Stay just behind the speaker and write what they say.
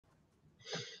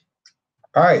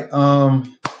All right.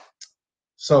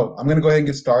 So I'm going to go ahead and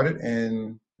get started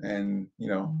and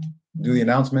do the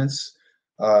announcements.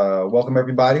 Welcome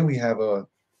everybody. We have a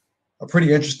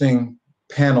pretty interesting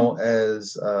panel.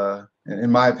 As in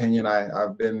my opinion,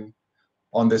 I've been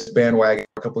on this bandwagon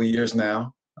for a couple of years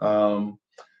now.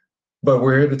 But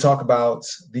we're here to talk about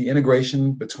the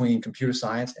integration between computer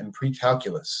science and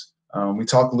pre-calculus. We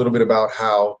talked a little bit about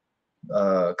how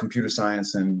computer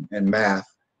science and math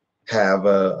have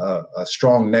a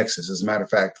strong nexus. As a matter of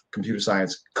fact, computer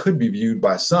science could be viewed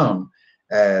by some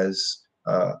as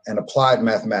an applied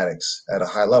mathematics at a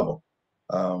high level.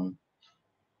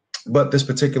 But this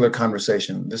particular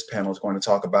conversation, this panel is going to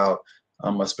talk about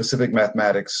a specific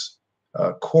mathematics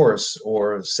course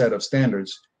or set of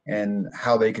standards and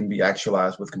how they can be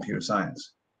actualized with computer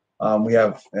science. We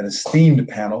have an esteemed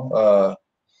panel.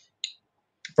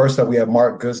 First up, we have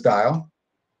Mark Guzdial,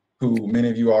 who many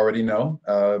of you already know,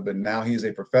 but now he is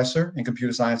a professor in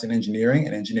computer science and engineering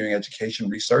education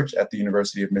research at the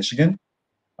University of Michigan.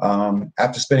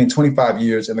 After spending 25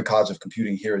 years in the College of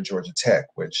Computing here at Georgia Tech,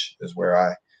 which is where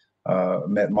I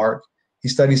met Mark, he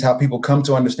studies how people come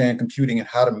to understand computing and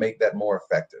how to make that more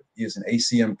effective. He is an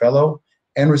ACM Fellow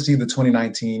and received the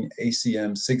 2019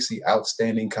 ACM 60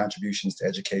 Outstanding Contributions to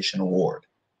Education Award.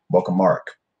 Welcome, Mark.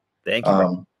 Thank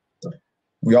you.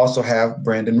 We also have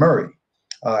Brandon Murry.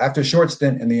 After a short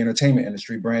stint in the entertainment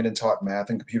industry, Brandon taught math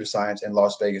and computer science in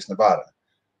Las Vegas, Nevada.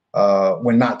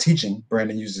 When not teaching,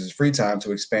 Brandon uses his free time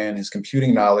to expand his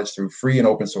computing knowledge through free and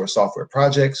open source software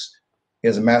projects. He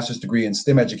has a master's degree in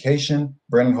STEM education.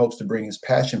 Brandon hopes to bring his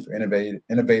passion for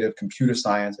innovative computer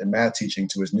science and math teaching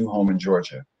to his new home in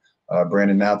Georgia.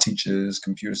 Brandon now teaches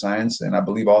computer science and I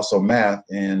believe also math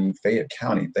in Fayette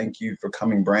County. Thank you for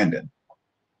coming, Brandon.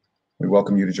 We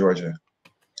welcome you to Georgia.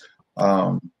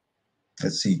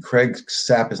 Let's see, Craig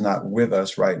Sapp is not with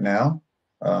us right now.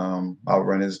 I'll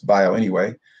run his bio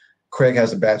anyway. Craig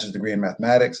has a bachelor's degree in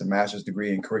mathematics, a master's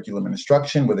degree in curriculum and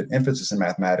instruction with an emphasis in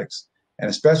mathematics, and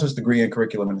a specialist degree in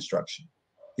curriculum and instruction.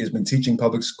 He has been teaching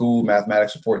public school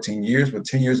mathematics for 14 years with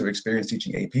 10 years of experience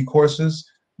teaching AP courses,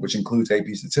 which includes AP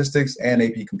Statistics and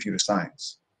AP Computer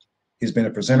Science. He's been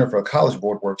a presenter for College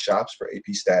Board workshops for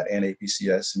AP Stat and AP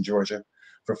CS in Georgia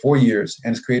for 4 years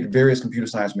and has created various computer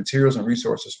science materials and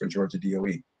resources for Georgia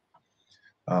DOE.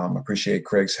 Appreciate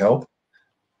Craig's help.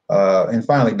 And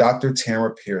finally, Dr.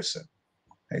 Tamara Pearson.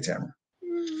 Hey, Tamara.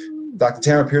 Dr.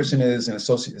 Tamara Pearson is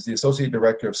the Associate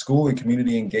Director of School and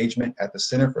Community Engagement at the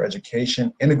Center for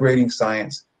Education, Integrating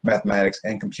Science, Mathematics,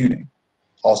 and Computing,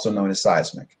 also known as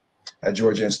CEISMC, at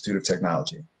Georgia Institute of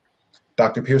Technology.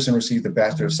 Dr. Pearson received a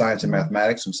Bachelor of Science in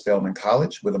Mathematics from Spelman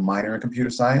College with a minor in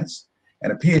computer science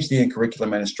and a PhD in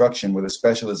curriculum and instruction with a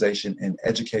specialization in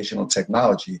educational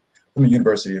technology from the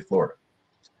University of Florida.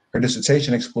 Her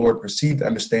dissertation explored perceived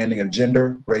understanding of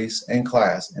gender, race, and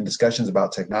class in discussions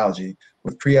about technology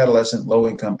with pre-adolescent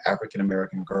low-income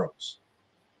African-American girls.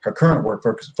 Her current work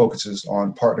focuses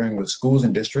on partnering with schools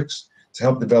and districts to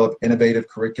help develop innovative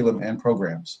curriculum and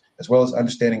programs, as well as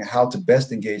understanding how to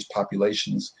best engage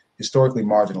populations historically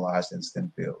marginalized in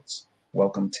STEM fields.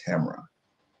 Welcome, Tamara.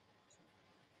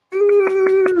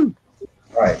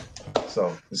 All right,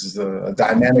 so this is a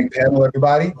dynamic panel,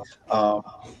 everybody.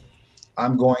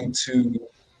 I'm going to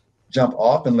jump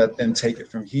off and let them take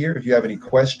it from here. If you have any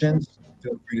questions,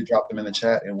 feel free to drop them in the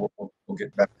chat and we'll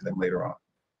get back to them later on.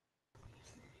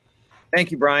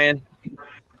 Thank you, Brian.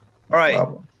 All right.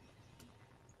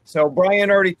 So Brian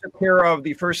already took care of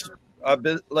the first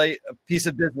piece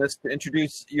of business to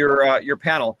introduce your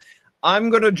panel.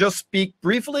 I'm going to just speak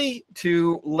briefly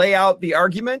to lay out the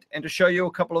argument and to show you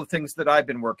a couple of things that I've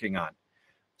been working on.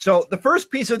 So the first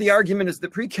piece of the argument is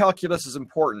that pre-calculus is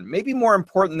important, maybe more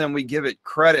important than we give it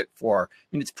credit for. I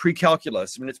mean, it's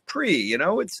pre-calculus. I mean, it's pre, you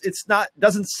know, it's not,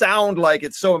 doesn't sound like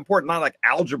it's so important, not like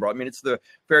algebra. I mean, it's the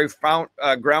very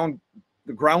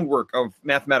groundwork of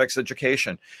mathematics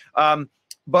education.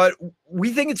 But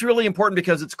we think it's really important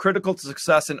because it's critical to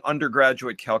success in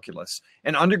undergraduate calculus.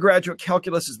 And undergraduate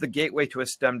calculus is the gateway to a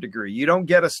STEM degree. You don't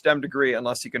get a STEM degree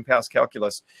unless you can pass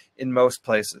calculus in most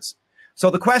places.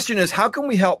 So the question is, how can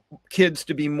we help kids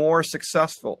to be more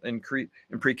successful in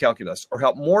pre-calculus, or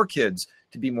help more kids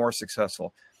to be more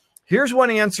successful? Here's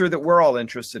one answer that we're all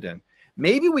interested in.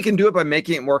 Maybe we can do it by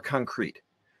making it more concrete.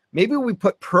 Maybe we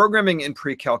put programming in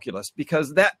pre-calculus,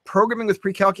 because that programming with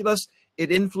pre-calculus, it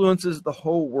influences the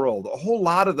whole world. A whole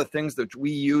lot of the things that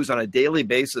we use on a daily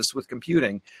basis with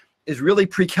computing is really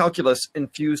pre-calculus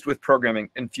infused with programming,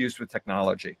 infused with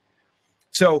technology.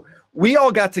 So we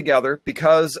all got together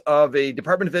because of a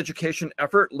Department of Education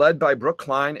effort led by Brooke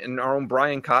Klein and our own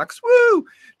Brian Cox,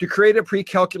 to create a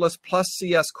pre-calculus plus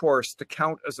CS course to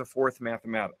count as a fourth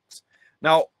mathematics.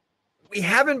 Now, we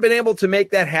haven't been able to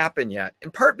make that happen yet,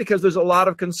 in part because there's a lot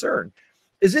of concern.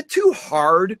 Is it too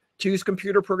hard to use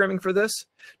computer programming for this?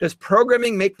 Does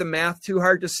programming make the math too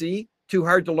hard to see, too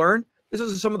hard to learn? This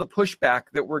is some of the pushback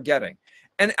that we're getting.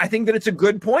 And I think that it's a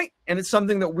good point, and it's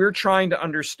something that we're trying to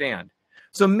understand.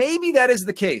 So maybe that is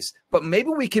the case, but maybe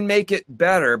we can make it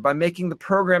better by making the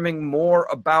programming more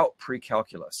about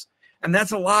pre-calculus. And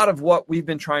that's a lot of what we've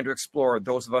been trying to explore,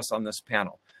 those of us on this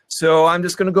panel. So I'm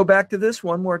just going to go back to this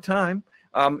one more time.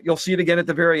 You'll see it again at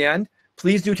the very end.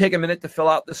 Please do take a minute to fill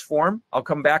out this form. I'll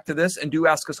come back to this, and do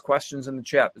ask us questions in the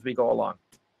chat as we go along.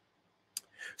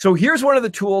 So here's one of the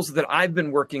tools that I've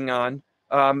been working on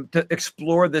to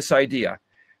explore this idea.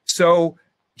 So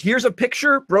here's a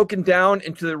picture broken down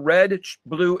into the red,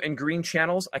 blue, and green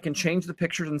channels. I can change the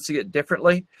pictures and see it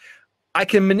differently. I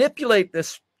can manipulate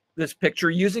this picture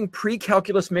using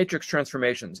pre-calculus matrix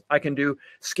transformations. I can do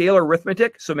scalar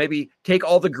arithmetic, so maybe take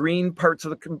all the green parts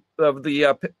of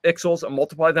the pixels and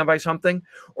multiply them by something,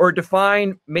 or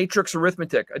define matrix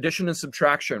arithmetic, addition and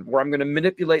subtraction, where I'm going to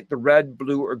manipulate the red,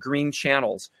 blue, or green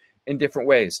channels in different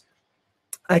ways.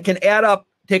 I can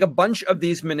take a bunch of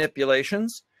these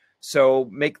manipulations, so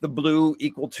make the blue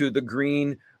equal to the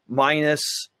green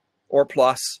minus or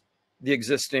plus the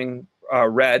existing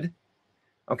red.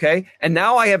 Okay, and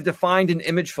now I have defined an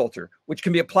image filter, which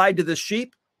can be applied to this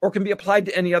sheep or can be applied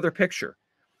to any other picture.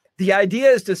 The idea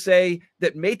is to say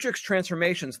that matrix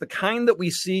transformations, the kind that we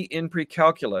see in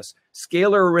pre-calculus,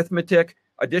 scalar arithmetic,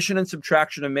 addition and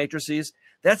subtraction of matrices,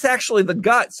 that's actually the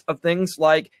guts of things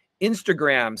like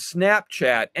Instagram,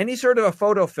 Snapchat, any sort of a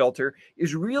photo filter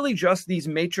is really just these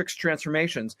matrix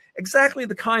transformations, exactly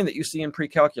the kind that you see in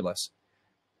pre-calculus.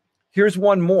 Here's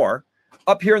one more.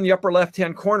 Up here in the upper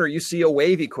left-hand corner, you see a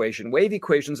wave equation. Wave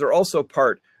equations are also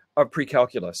part of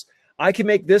pre-calculus. I can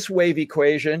make this wave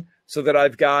equation so that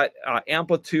I've got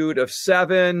amplitude of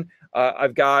 7,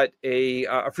 I've got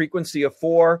a frequency of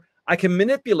 4. I can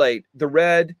manipulate the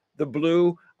red, the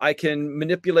blue. I can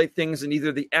manipulate things in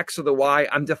either the X or the Y.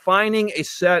 I'm defining a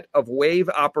set of wave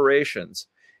operations.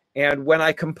 And when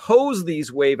I compose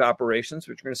these wave operations,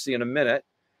 which we're going to see in a minute,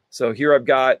 so here I've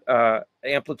got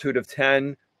amplitude of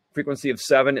 10, frequency of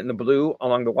 7 in the blue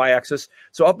along the y-axis.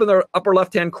 So up in the upper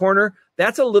left-hand corner,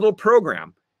 that's a little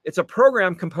program. It's a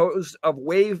program composed of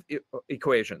wave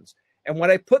equations. And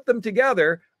when I put them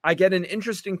together, I get an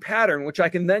interesting pattern, which I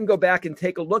can then go back and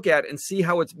take a look at and see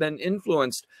how it's been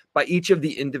influenced by each of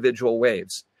the individual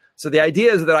waves. So the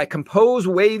idea is that I compose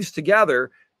waves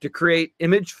together to create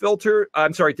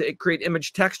to create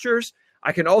image textures.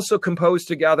 I can also compose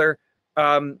together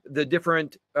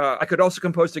I could also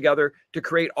compose together to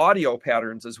create audio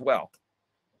patterns as well.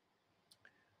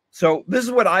 So this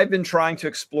is what I've been trying to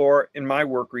explore in my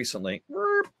work recently.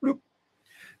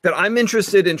 That I'm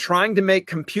interested in trying to make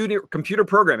computer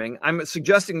programming. I'm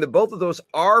suggesting that both of those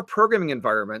are programming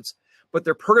environments, but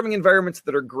they're programming environments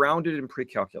that are grounded in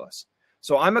pre-calculus.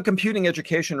 So I'm a computing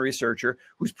education researcher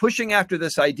who's pushing after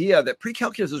this idea that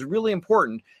pre-calculus is really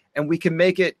important, and we can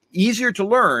make it easier to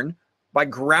learn by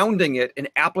grounding it in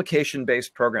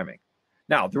application-based programming.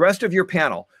 Now, the rest of your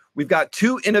panel, we've got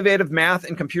 2 innovative math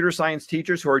and computer science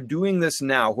teachers who are doing this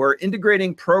now, who are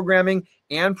integrating programming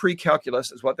and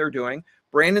pre-calculus is what they're doing.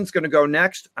 Brandon's going to go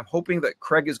next. I'm hoping that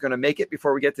Craig is going to make it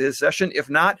before we get to his session. If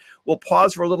not, we'll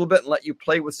pause for a little bit and let you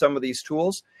play with some of these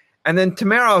tools. And then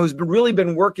Tamara, who's really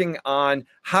been working on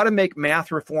how to make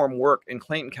math reform work in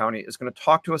Clayton County, is going to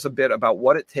talk to us a bit about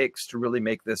what it takes to really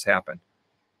make this happen.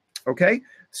 Okay,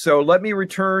 so let me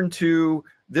return to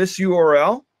this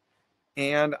URL,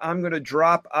 and I'm going to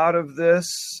drop out of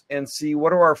this and see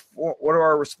what do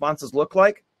our responses look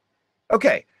like.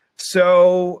 Okay,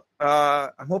 so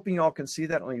I'm hoping you all can see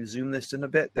that. Let me zoom this in a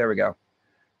bit. There we go.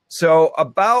 So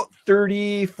about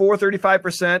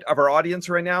 35% of our audience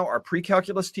right now are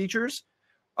pre-calculus teachers.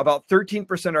 About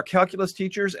 13% are calculus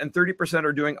teachers, and 30%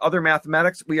 are doing other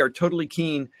mathematics. We are totally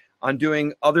keen on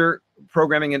doing other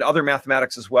programming and other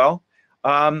mathematics as well.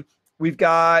 We've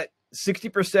got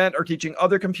 60% are teaching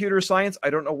other computer science.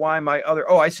 I don't know why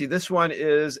I see this one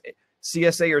is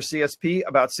CSA or CSP,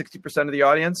 about 60% of the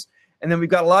audience. And then we've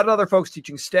got a lot of other folks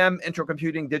teaching STEM, intro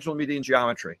computing, digital media, and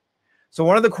geometry. So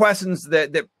one of the questions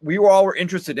that we all were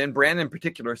interested in, Brandon in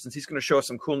particular, since he's going to show us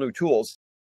some cool new tools,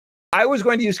 I was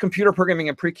going to use computer programming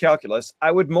and pre-calculus.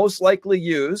 I would most likely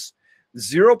use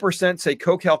 0% say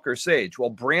CoCalc or Sage. Well,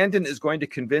 Brandon is going to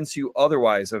convince you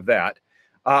otherwise of that.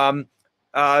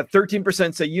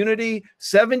 13% say Unity.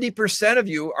 70% of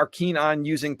you are keen on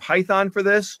using Python for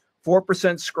this.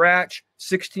 4% Scratch.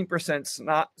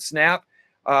 16% Snap.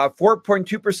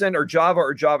 4.2% are Java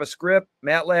or JavaScript,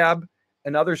 MATLAB,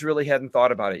 and others really hadn't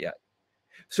thought about it yet.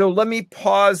 So let me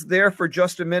pause there for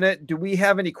just a minute. Do we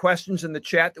have any questions in the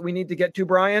chat that we need to get to,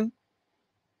 Brian?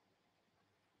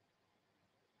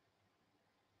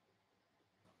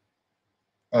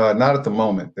 Not at the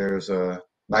moment. There's a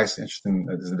nice, interesting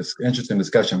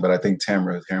discussion, but I think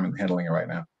Tamara is handling it right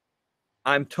now.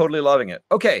 I'm totally loving it.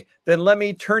 Okay, then let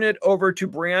me turn it over to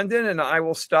Brandon, and I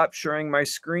will stop sharing my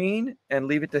screen and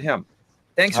leave it to him.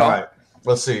 Thanks, all. All right,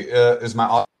 let's see. Is my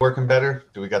audio working better?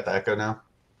 Do we got the echo now?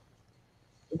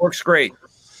 It works great.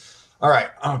 All right.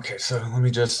 Okay, so let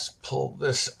me just pull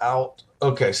this out.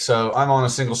 Okay, so I'm on a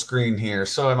single screen here,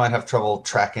 so I might have trouble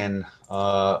tracking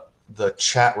the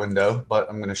chat window, but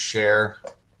I'm going to share.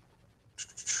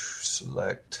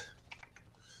 Select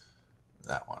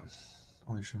that one.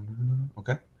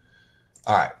 Okay.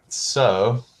 All right.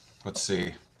 So let's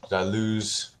see. Did I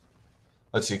lose?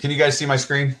 Let's see. Can you guys see my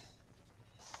screen?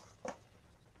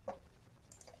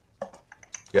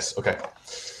 Yes. Okay.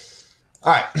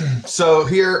 All right. So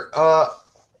here,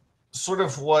 sort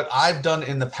of what I've done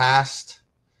in the past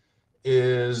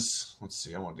is, let's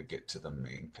see, I wanted to get to the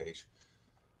main page.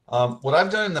 What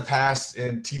I've done in the past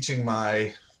in teaching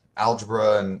my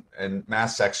algebra and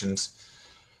math sections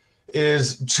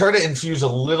is try to infuse a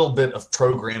little bit of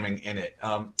programming in it,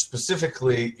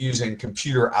 specifically using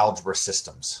computer algebra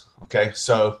systems. Okay,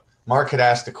 so Mark had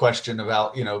asked a question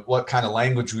about, what kind of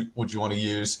language would you want to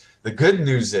use? The good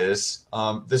news is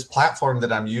this platform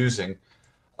that I'm using,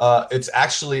 it's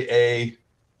actually a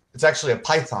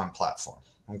Python platform.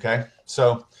 Okay,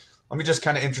 so let me just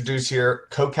kind of introduce here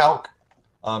CoCalc.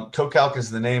 CoCalc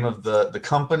is the name of the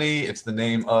company. It's the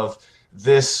name of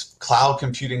this cloud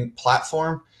computing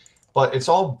platform, but it's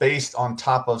all based on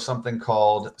top of something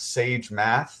called Sage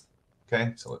Math.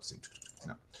 Okay, so let's see.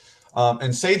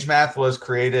 And Sage Math was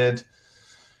created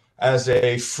as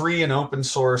a free and open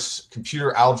source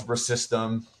computer algebra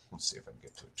system. Let's see if I can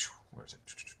get to it. Where is it?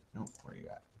 No, where are you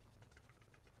at?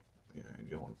 You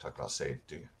don't want to talk about Sage,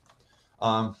 do you?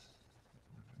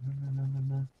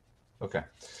 Okay.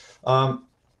 I'll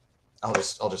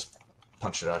just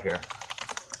punch it out here.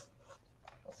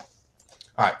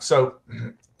 All right, so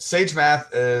Sage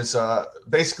Math is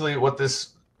basically what this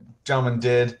gentleman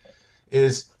did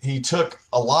is he took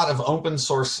a lot of open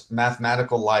source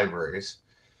mathematical libraries,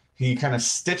 he kind of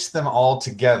stitched them all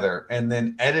together and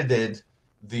then edited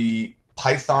the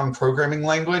Python programming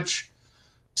language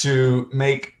to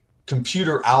make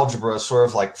computer algebra sort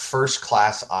of like first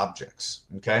class objects,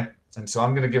 okay? And so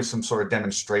I'm going to give some sort of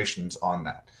demonstrations on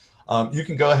that. You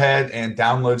can go ahead and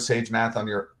download Sage Math on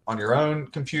your own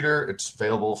computer. It's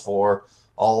available for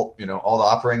all the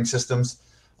operating systems.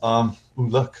 Ooh,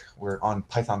 look, we're on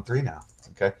Python 3 now.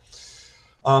 Okay.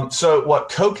 So what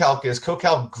CoCalc is,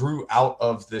 CoCalc grew out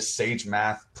of this Sage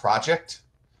Math project,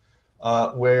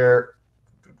 where,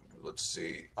 let's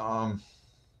see, I'm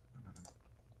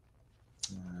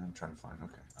trying to find.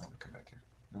 Okay, I'll come back here.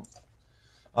 Nope.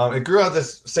 It grew out of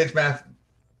this Sage Math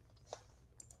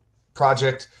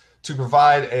project to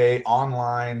provide a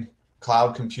online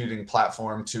cloud computing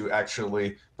platform to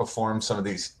actually perform some of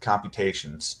these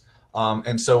computations.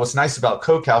 And so what's nice about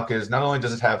CoCalc is not only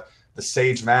does it have the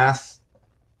Sage Math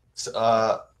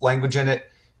language in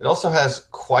it, it also has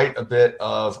quite a bit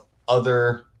of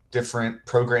other different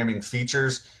programming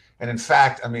features. And in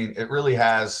fact, I mean, it really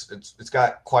has, it's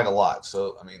got quite a lot.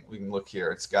 So, I mean, we can look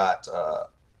here. It's got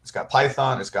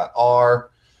Python, it's got R.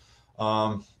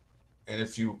 And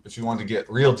if you want to get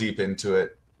real deep into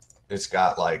it, it's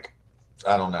got like,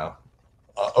 I don't know,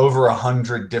 over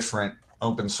 100 different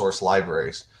open source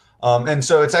libraries. And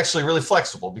so it's actually really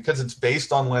flexible because it's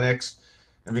based on Linux,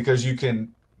 and because you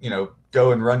can,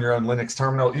 go and run your own Linux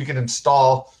terminal. You can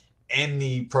install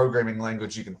any programming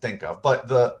language you can think of. But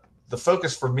the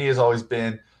focus for me has always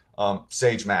been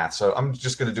Sage Math. So I'm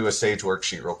just going to do a Sage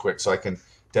worksheet real quick so I can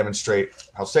demonstrate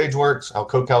how Sage works, how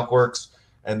CoCalc works,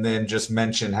 and then just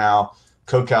mention how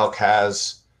CoCalc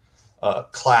has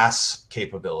class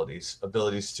capabilities,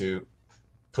 abilities to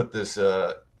put this,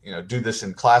 do this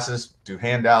in classes, do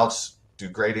handouts, do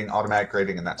grading, automatic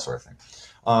grading, and that sort of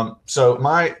thing. So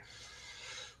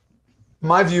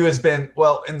my view has been,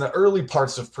 well, in the early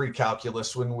parts of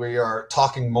pre-calculus, when we are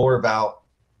talking more about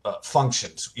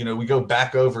functions, we go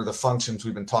back over the functions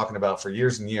we've been talking about for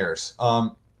years and years.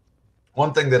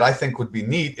 One thing that I think would be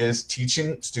neat is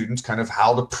teaching students kind of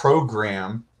how to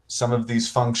program some of these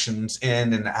functions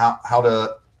in and how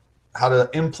to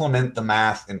implement the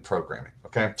math in programming.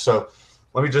 Okay, so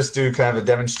let me just do kind of a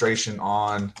demonstration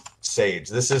on Sage.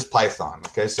 This is Python.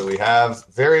 Okay, so we have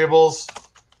variables,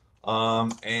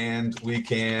 and we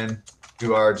can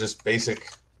do our just basic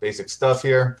stuff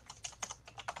here.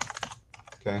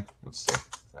 Okay, let's see if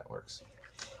that works.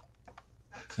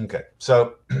 Okay,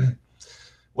 so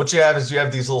what you have is you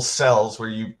have these little cells where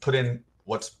you put in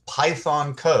what's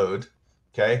Python code.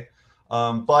 Okay,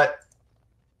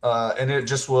 and it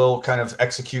just will kind of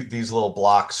execute these little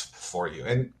blocks for you.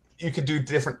 And you can do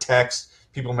different text.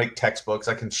 People make textbooks.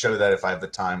 I can show that if I have the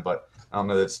time, but I don't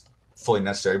know that's fully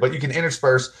necessary. But you can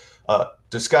intersperse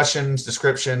discussions,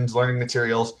 descriptions, learning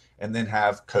materials, and then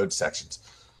have code sections.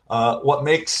 What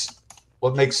makes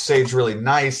Sage really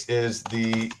nice is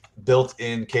the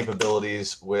built-in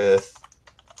capabilities with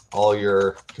all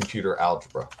your computer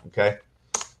algebra. Okay,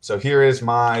 so here is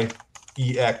my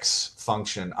EX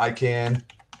function. I can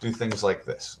do things like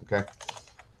this. Okay,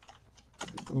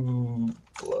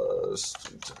 plus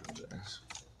 2 times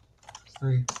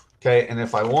 3. Okay, and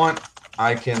if I want,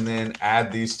 I can then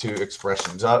add these two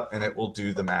expressions up, and it will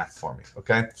do the math for me.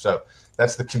 Okay, so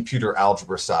that's the computer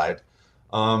algebra side.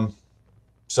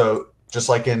 So just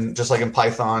like in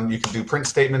Python, you can do print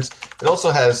statements. It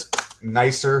also has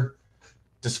nicer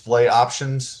display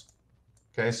options.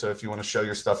 Okay, so if you want to show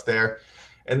your stuff there,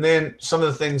 and then some of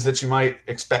the things that you might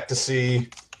expect to see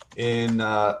in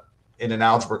an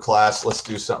algebra class. Let's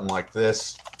do something like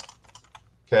this.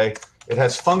 Okay, it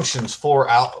has functions for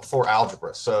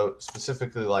algebra. So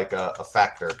specifically like a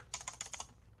factor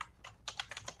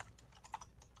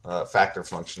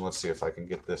function. Let's see if I can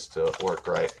get this to work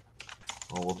right.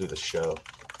 Well, we'll do the show.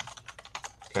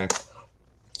 Okay,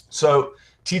 so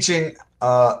taking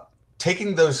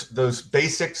those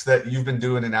basics that you've been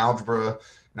doing in Algebra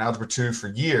 2 for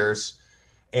years,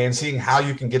 and seeing how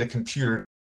you can get a computer.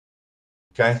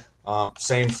 Okay,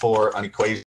 same for an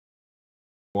equation.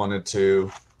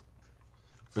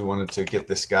 If we wanted to get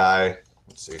this guy,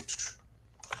 let's see, if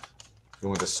we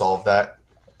want to solve that.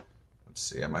 Let's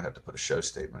see, I might have to put a show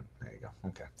statement. There you go.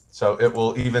 Okay, so it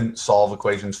will even solve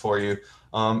equations for you,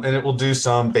 and it will do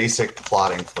some basic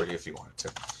plotting for you if you wanted to.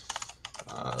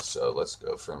 So let's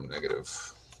go from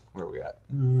negative. Where are we at?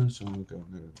 So we'll go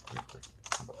negative 3.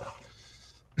 How about that?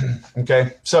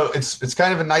 Okay, so it's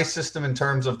kind of a nice system in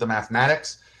terms of the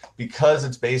mathematics because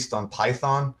it's based on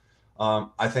Python.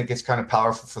 I think it's kind of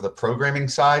powerful for the programming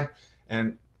side,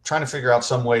 and trying to figure out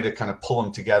some way to kind of pull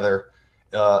them together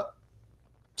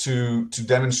to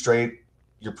demonstrate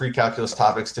your pre-calculus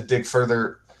topics, to dig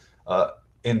further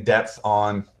in depth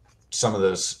on some of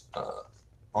those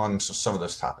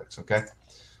topics. Okay,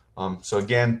 so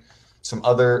again, some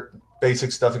other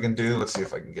basic stuff you can do. Let's see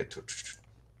if I can get to it.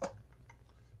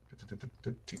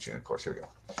 Teaching a course. Here we go.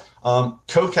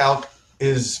 CoCalc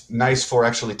is nice for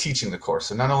actually teaching the course.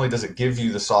 So not only does it give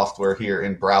you the software here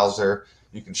in browser,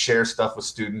 you can share stuff with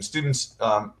students. Students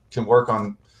can work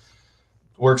on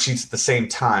worksheets at the same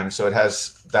time. So it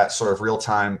has that sort of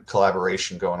real-time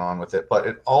collaboration going on with it. But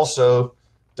it also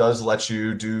does let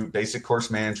you do basic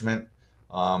course management.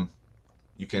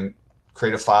 You can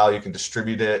create a file, you can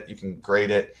distribute it, you can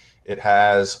grade it. It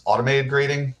has automated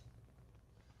grading.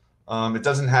 It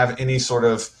doesn't have any sort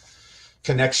of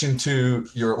connection to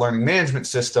your learning management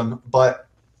system, but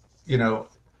in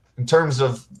terms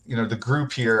of the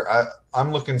group here,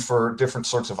 I'm looking for different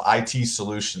sorts of IT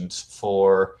solutions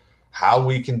for how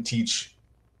we can teach,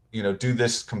 do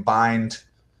this combined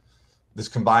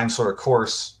sort of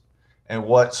course, and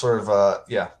what sort of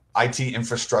IT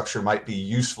infrastructure might be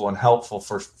useful and helpful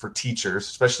for teachers,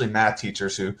 especially math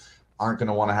teachers who aren't going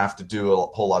to want to have to do a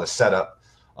whole lot of setup.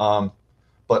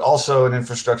 But also an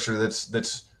infrastructure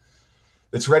that's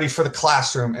ready for the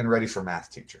classroom and ready for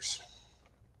math teachers.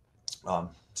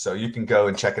 So you can go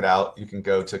and check it out. You can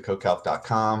go to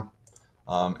cocalc.com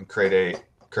and create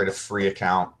a free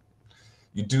account.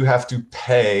 You do have to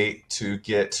pay to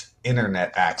get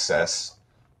internet access.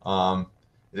 It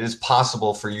is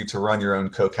possible for you to run your own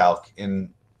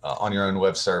CoCalc on your own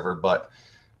web server, but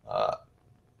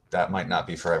that might not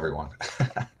be for everyone.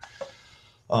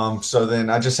 So then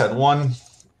I just had one.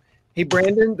 Hey,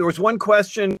 Brandon, there was one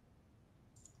question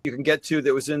you can get to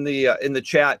that was in the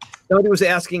chat. Somebody was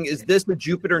asking, is this a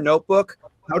Jupyter Notebook?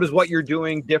 How does what you're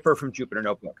doing differ from Jupyter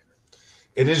Notebook?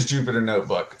 It is Jupyter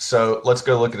Notebook. So let's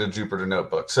go look at a Jupyter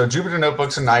Notebook. So Jupyter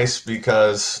Notebooks are nice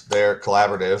because they're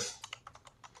collaborative.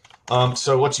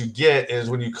 So what you get is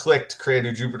when you click to create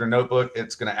a Jupyter Notebook,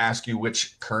 it's going to ask you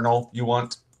which kernel you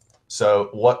want. So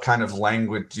what kind of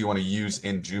language do you want to use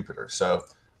in Jupyter? So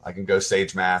I can go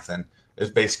Sage Math, and it's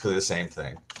basically the same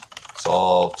thing.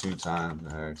 Solve 2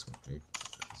 times x is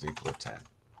equal to 10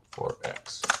 for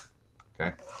x.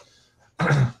 Okay.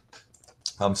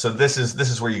 So this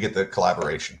is where you get the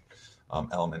collaboration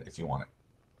element if you want it.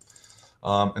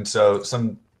 And so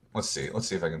let's see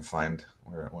if I can find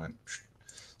where it went.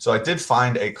 So I did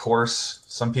find a course.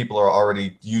 Some people are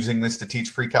already using this to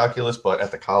teach pre-calculus, but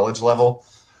at the college level.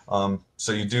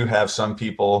 So you do have some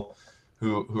people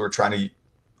who are trying to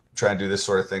do this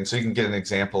sort of thing. So you can get an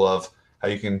example of how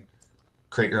you can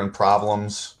create your own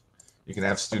problems. You can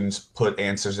have students put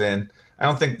answers in. I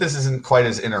don't think this isn't quite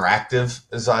as interactive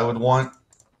as I would want.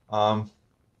 But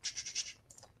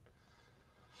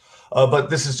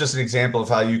this is just an example of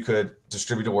how you could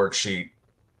distribute a worksheet.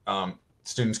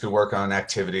 Students could work on an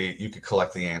activity. You could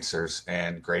collect the answers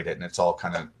and grade it, and it's all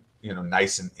kind of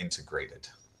nice and integrated.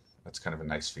 That's kind of a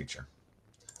nice feature.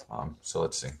 So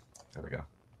let's see. There we go.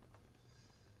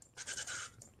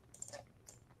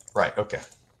 Right. Okay.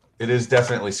 It is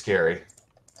definitely scary.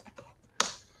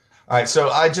 All right. So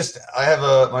I have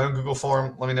my own Google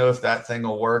form. Let me know if that thing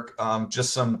will work.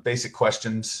 Just some basic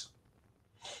questions.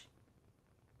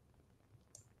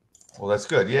 Well, that's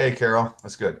good. Yay, Carol.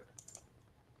 That's good.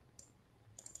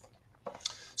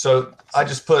 So I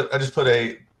just put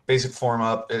a basic form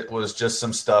up. It was just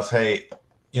some stuff. Hey,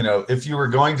 if you were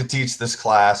going to teach this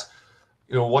class,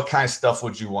 what kind of stuff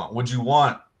would you want? Would you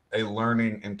want a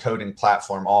learning and coding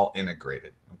platform all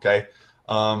integrated? Okay.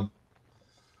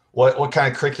 What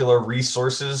kind of curricular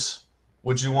resources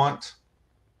would you want?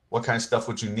 What kind of stuff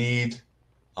would you need?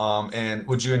 And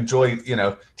would you enjoy,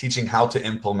 teaching how to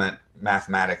implement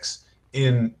mathematics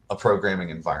in a programming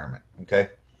environment? Okay.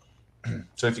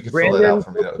 So if you could fill that out for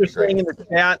me, that would be great. Saying in the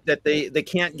chat that they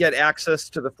can't get access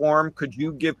to the form. Could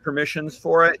you give permissions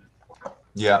for it?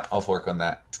 Yeah, I'll work on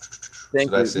that. Thank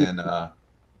you. That's in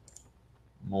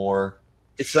more.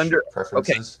 It's under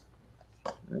preferences.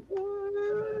 Okay.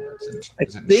 I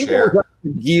think it was up to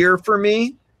gear for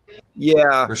me.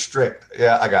 Yeah. Restrict.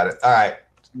 Yeah, I got it. All right.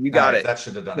 You got it. That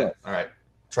should have done it. All right.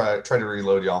 Try to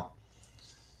reload, y'all.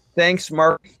 Thanks,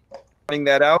 Mark, for pointing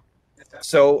that out.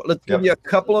 So let's give you a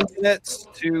couple of minutes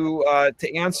to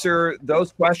answer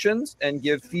those questions and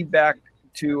give feedback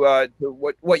to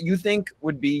what you think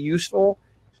would be useful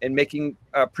in making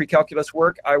pre-calculus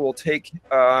work. I will take.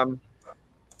 I'm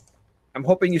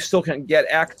hoping you still can get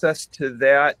access to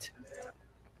that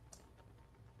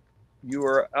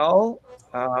URL.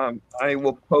 I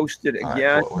will post it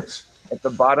again at the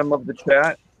bottom of the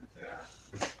chat.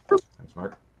 Thanks,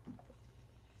 Mark.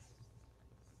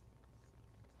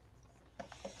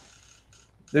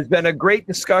 There's been a great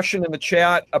discussion in the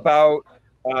chat about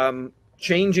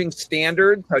changing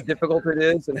standards, how difficult it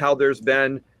is, and how there's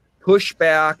been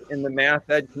pushback in the math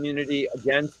ed community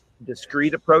against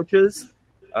discrete approaches.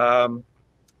 Do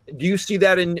you see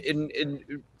that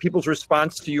in people's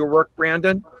response to your work,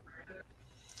 Brandon?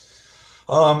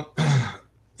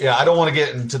 Yeah, I don't want to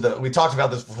get into we talked about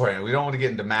this before, and we don't want to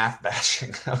get into math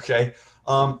bashing, okay?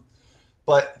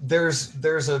 But there's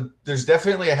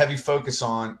definitely a heavy focus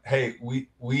on, hey,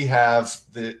 we have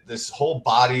this whole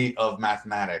body of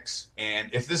mathematics, and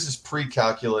if this is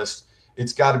pre-calculus,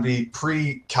 it's got to be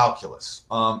pre-calculus.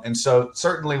 And so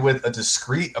certainly with a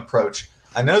discrete approach,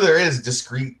 I know there is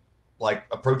discrete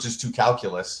approaches to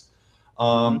calculus,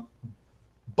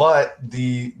 but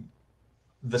the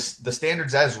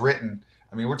standards as written,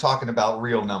 I mean, we're talking about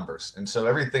real numbers, and so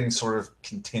everything's sort of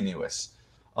continuous.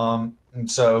 And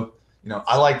so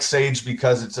I like Sage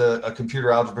because it's a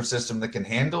computer algebra system that can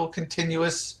handle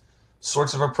continuous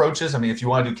sorts of approaches. I mean, if you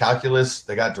want to do calculus,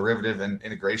 they got derivative and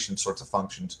integration sorts of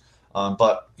functions.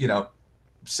 But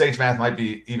Sage Math might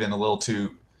be even a little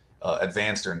too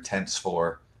advanced or intense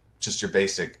for just your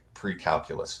basic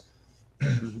pre-calculus.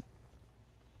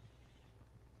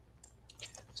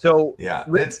 So yeah,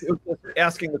 it's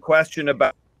asking the question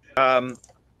about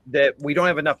that we don't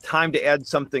have enough time to add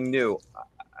something new.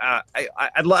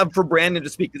 I'd love for Brandon to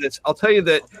speak to this. I'll tell you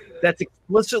that's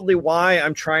explicitly why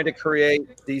I'm trying to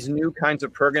create these new kinds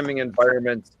of programming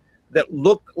environments that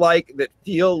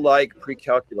feel like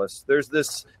pre-calculus. There's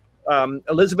this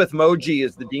Elizabeth Moji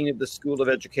is the dean of the School of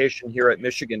Education here at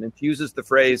Michigan, and she uses the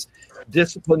phrase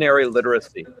disciplinary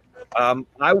literacy.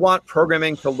 I want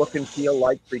programming to look and feel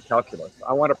like pre-calculus.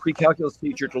 I want a pre-calculus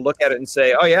teacher to look at it and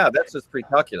say, oh yeah, that's just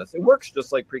pre-calculus. It works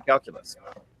just like pre-calculus,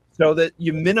 so that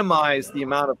you minimize the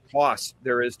amount of cost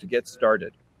there is to get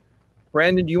started.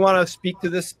 Brandon, do you want to speak to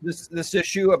this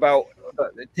issue about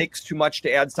it takes too much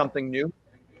to add something new?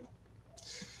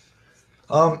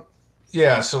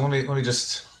 Yeah. So let me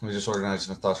just organize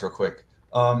my thoughts real quick.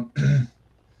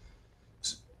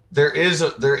 There is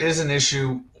an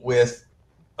issue with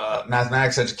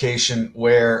mathematics education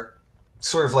where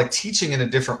sort of teaching in a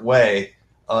different way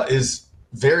is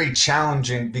very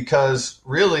challenging, because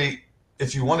really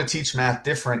if you want to teach math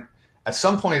different, at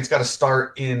some point it's got to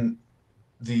start in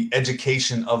the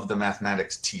education of the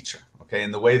mathematics teacher, okay,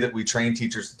 and the way that we train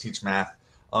teachers to teach math,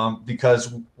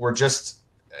 because we're just,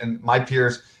 and my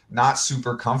peers, not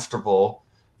super comfortable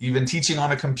even teaching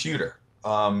on a computer.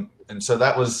 And so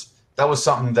that was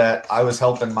something that I was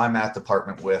helping my math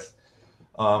department with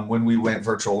when we went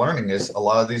virtual learning. Is a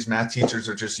lot of these math teachers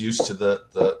are just used to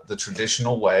the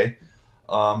traditional way.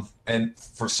 And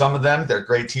for some of them, they're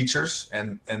great teachers,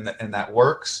 and that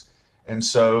works. And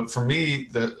so for me,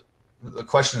 the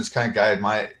question that's kind of guided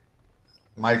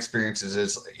my experiences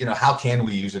is, you know, how can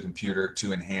we use a computer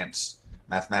to enhance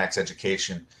mathematics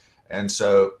education? And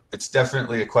so it's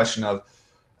definitely a question of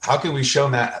how can we show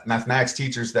mathematics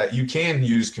teachers that you can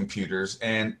use computers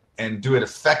and do it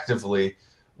effectively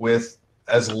with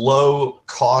as low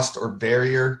cost or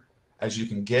barrier as you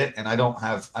can get. And I don't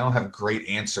have great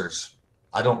answers.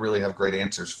 I don't really have great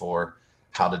answers for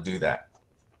how to do that.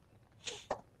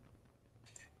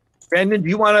 Brandon, do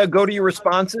you want to go to your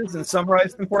responses and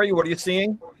summarize them for you? What are you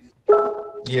seeing?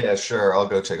 Yeah, sure. I'll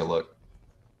go take a look.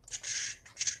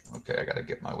 Okay, I got to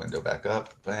get my window back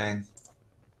up. Bang.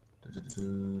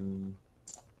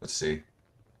 Let's see.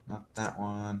 Not that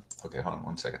one. Okay, hold on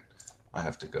one second. I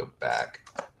have to go back.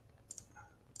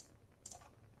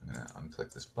 I'm going to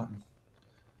unclick this button.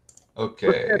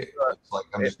 Okay.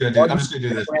 I'm just going to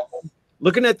do this.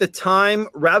 Looking at the time,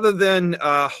 rather than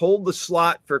hold the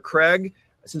slot for Craig,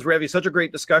 since we're having such a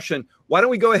great discussion, why don't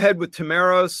we go ahead with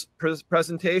Tamara's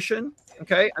presentation,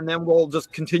 okay? And then we'll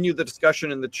just continue the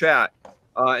discussion in the chat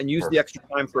and use the extra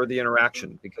time for the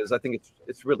interaction, because I think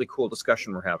it's really cool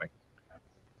discussion we're having.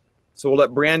 So we'll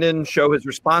let Brandon show his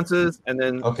responses, and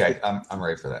then... Okay, I'm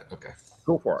ready for that. Okay.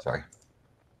 Go for it. Sorry.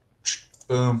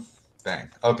 Boom, bang.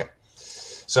 Okay.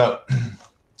 So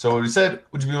what we said,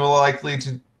 would you be more likely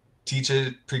to teach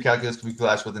a pre-calculus computer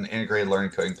class with an integrated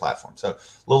learning coding platform? So a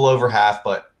little over half,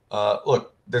 but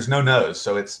look, there's no no's.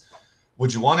 So it's,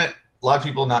 would you want it? A lot of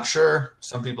people not sure.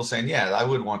 Some people saying, yeah, I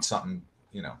would want something,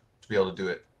 you know, to be able to do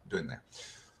it in there.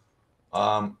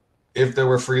 If there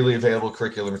were freely available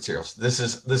curricular materials, this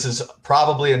is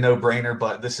probably a no-brainer,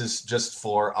 but this is just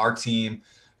for our team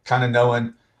kind of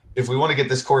knowing if we want to get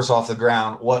this course off the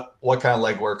ground, what kind of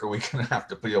legwork are we going to have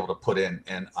to be able to put in?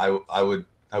 And I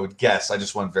would guess, I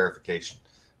just want verification.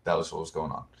 That was what was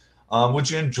going on. Would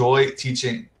you enjoy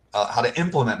teaching how to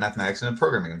implement mathematics in a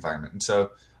programming environment? And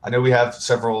so I know we have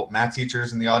several math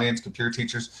teachers in the audience, computer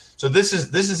teachers. So this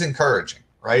is encouraging,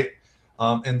 right?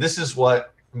 And this is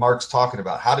what Mark's talking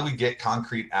about. How do we get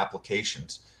concrete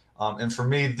applications? And for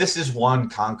me, this is one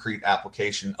concrete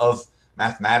application of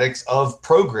mathematics, of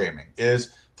programming,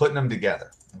 is putting them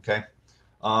together, okay?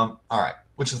 All right,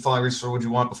 which of the following resources would you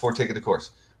want before taking the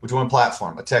course? Would you want a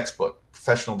platform, a textbook,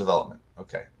 professional development?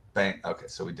 Okay, bang, okay,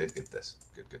 so we did get this.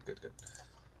 Good.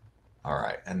 All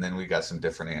right, and then we got some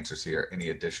different answers here. Any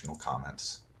additional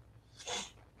comments?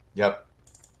 Yep.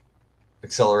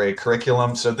 Accelerate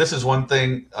curriculum. So this is one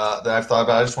thing that I've thought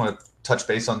about. I just want to touch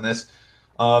base on this.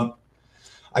 I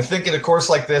think in a course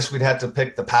like this, we'd have to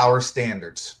pick the power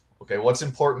standards. Okay, what's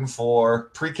important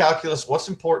for pre-calculus? What's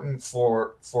important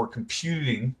for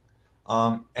computing?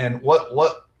 And what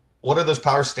are those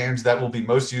power standards that will be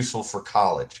most useful for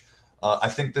college? I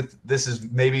think that this is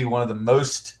maybe one of the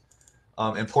most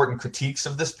important critiques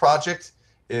of this project,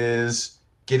 is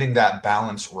getting that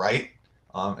balance right.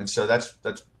 And so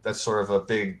that's sort of a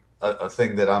big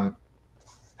thing that I'm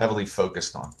heavily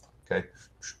focused on. Okay,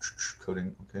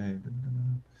 coding. Okay,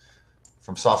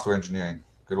 from software engineering.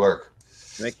 Good work.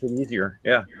 Makes it easier.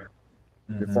 Yeah.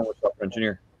 You're a former software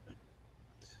engineer.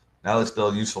 Now let's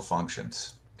build useful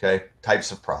functions. Okay,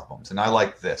 types of problems. And I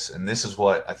like this. And this is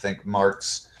what I think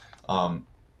Mark's,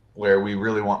 where we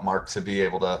really want Mark to be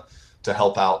able to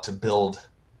help out, to build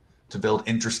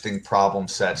interesting problem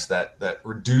sets that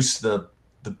reduce the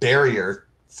barrier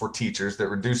for teachers, that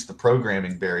reduce the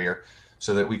programming barrier,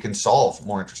 so that we can solve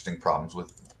more interesting problems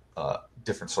with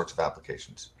different sorts of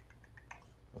applications.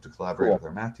 We have to collaborate with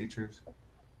our math teachers.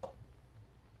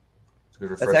 It's a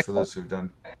good refresh for those who've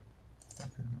done.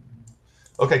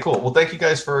 Okay, cool. Well, thank you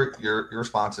guys for your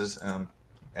responses.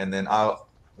 And then I'll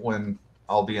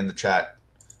be in the chat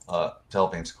to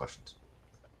help answer questions.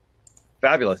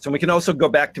 Fabulous. And we can also go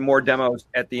back to more demos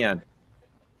at the end.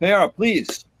 Tamara,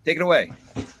 please take it away.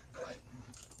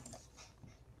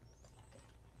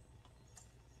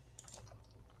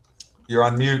 You're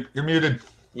on mute. You're muted.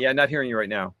 Yeah, not hearing you right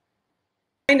now.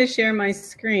 Trying to share my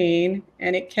screen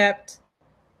and it kept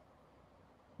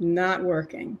not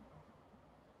working.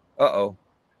 Uh-oh.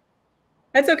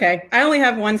 That's okay. I only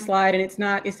have one slide and it's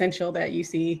not essential that you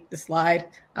see the slide.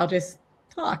 I'll just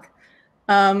talk.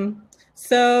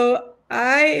 So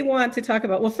I want to talk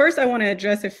about, well, first I want to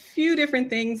address a few different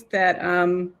things that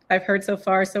I've heard so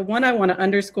far. So one, I want to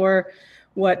underscore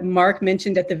what Mark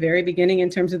mentioned at the very beginning in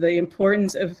terms of the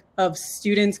importance of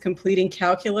students completing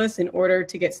calculus in order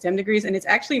to get STEM degrees. And it's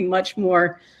actually much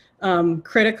more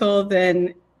critical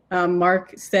than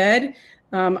Mark said.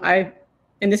 And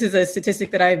this is a statistic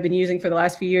that I've been using for the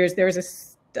last few years. There was a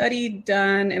study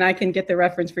done, and I can get the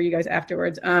reference for you guys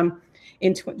afterwards.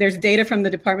 There's data from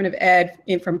the Department of Ed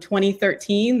from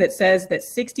 2013 that says that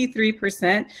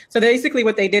 63%. So basically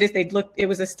what they did is it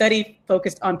was a study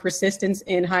focused on persistence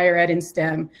in higher ed and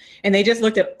STEM. And they just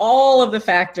looked at all of the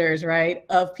factors, right,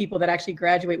 of people that actually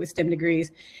graduate with STEM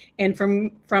degrees. And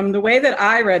from the way that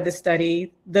I read the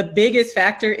study, the biggest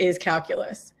factor is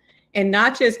calculus. And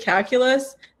not just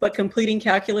calculus, but completing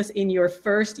calculus in your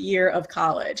first year of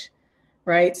college.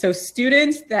 Right? So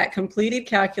students that completed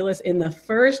calculus in the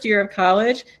first year of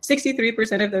college,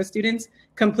 63% of those students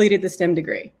completed the STEM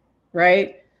degree,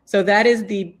 right? So that is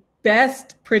the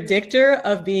best predictor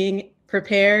of being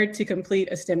prepared to complete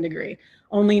a STEM degree.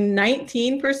 Only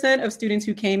 19% of students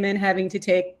who came in having to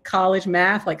take college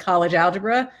math, like college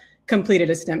algebra, completed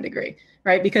a STEM degree,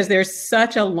 right? Because there's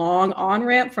such a long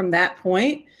on-ramp from that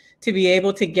point to be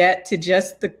able to get to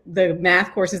just the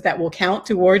math courses that will count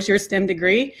towards your STEM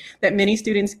degree, that many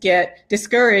students get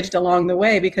discouraged along the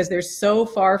way because there's so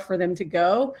far for them to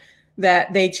go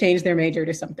that they change their major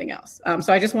to something else.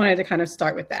 So I just wanted to kind of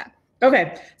start with that.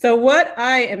 Okay, so what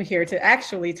I am here to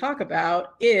actually talk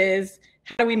about is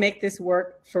how do we make this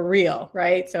work for real,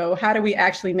 right? So how do we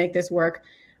actually make this work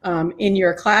in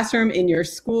your classroom, in your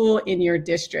school, in your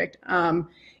district?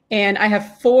 And I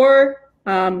have 4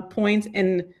 points,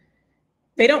 and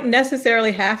they don't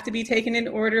necessarily have to be taken in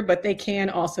order, but they can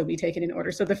also be taken in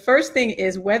order. So the first thing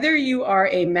is, whether you are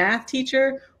a math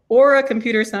teacher or a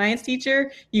computer science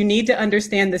teacher, you need to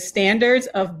understand the standards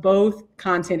of both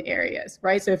content areas,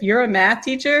 right? So if you're a math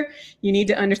teacher, you need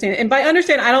to understand, and by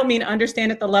understand, I don't mean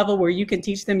understand at the level where you can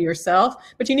teach them yourself,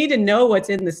 but you need to know what's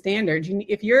in the standards.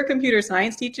 If you're a computer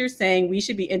science teacher saying we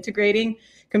should be integrating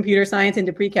computer science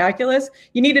into pre-calculus,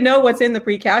 you need to know what's in the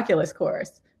pre-calculus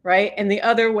course, right? And the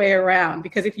other way around,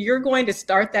 because if you're going to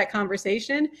start that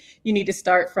conversation, you need to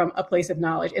start from a place of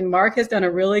knowledge. And Mark has done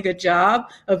a really good job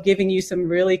of giving you some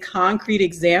really concrete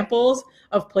examples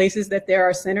of places that there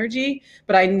are synergy,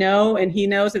 but I know, and he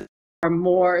knows, that there are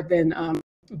more than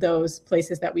those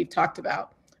places that we've talked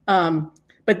about.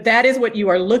 But that is what you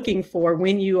are looking for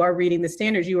when you are reading the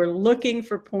standards. You are looking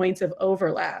for points of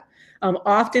overlap.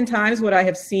 Oftentimes what I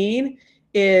have seen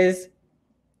is,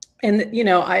 and you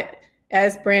know,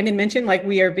 as Brandon mentioned, like,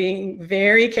 we are being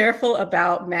very careful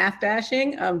about math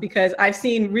bashing because I've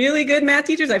seen really good math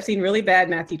teachers, I've seen really bad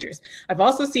math teachers. I've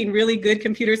also seen really good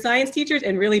computer science teachers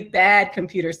and really bad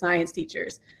computer science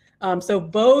teachers. So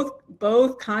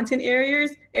both content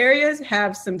areas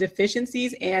have some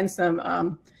deficiencies and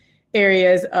some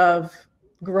areas of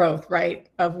growth, right,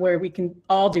 of where we can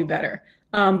all do better.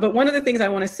 But one of the things I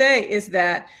want to say is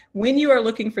that when you are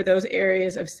looking for those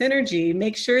areas of synergy,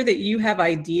 make sure that you have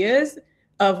ideas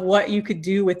of what you could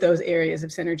do with those areas of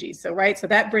synergy. So, right, so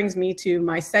that brings me to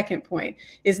my second point,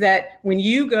 is that when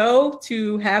you go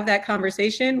to have that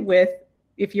conversation with,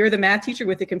 if you're the math teacher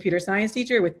with the computer science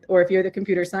teacher, or if you're the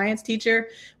computer science teacher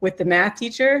with the math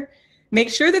teacher, make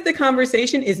sure that the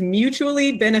conversation is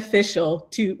mutually beneficial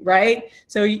to, right?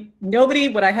 So nobody,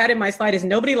 what I had in my slide is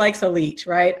nobody likes a leech,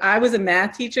 right? I was a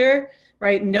math teacher,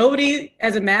 right? Nobody,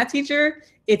 as a math teacher,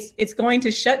 it's going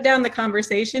to shut down the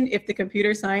conversation if the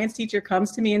computer science teacher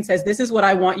comes to me and says, this is what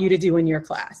I want you to do in your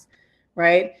class,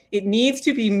 right? It needs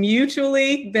to be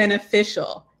mutually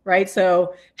beneficial, right?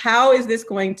 So how is this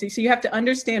going to, so you have to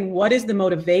understand what is the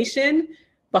motivation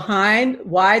behind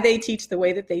why they teach the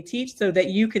way that they teach, so that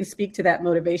you can speak to that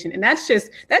motivation. And that's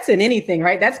in anything,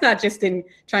 right? That's not just in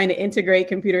trying to integrate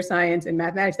computer science and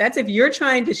mathematics. That's if you're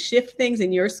trying to shift things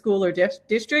in your school or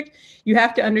district, you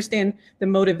have to understand the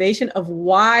motivation of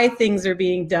why things are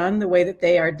being done the way that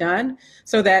they are done,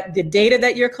 so that the data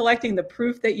that you're collecting, the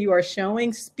proof that you are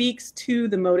showing, speaks to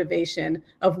the motivation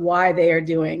of why they are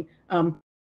doing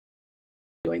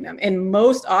them. And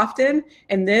most often,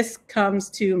 and this comes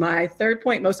to my third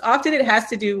point, most often it has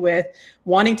to do with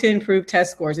wanting to improve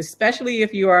test scores, especially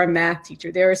if you are a math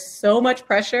teacher. There is so much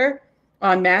pressure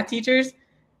on math teachers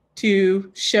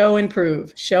to show,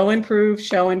 improve,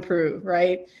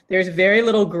 right? There's very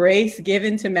little grace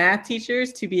given to math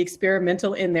teachers to be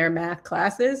experimental in their math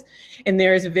classes, and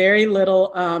there's very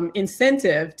little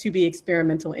incentive to be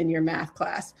experimental in your math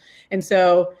class. And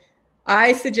so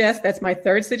I suggest, that's my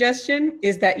third suggestion,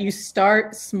 is that you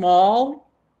start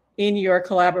small in your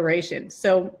collaboration.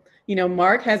 So,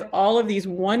 Mark has all of these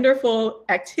wonderful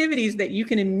activities that you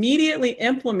can immediately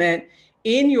implement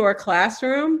in your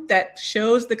classroom that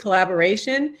shows the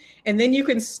collaboration. And then you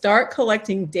can start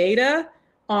collecting data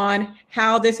on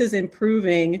how this is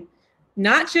improving,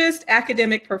 not just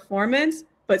academic performance,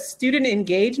 but student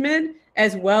engagement,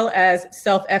 as well as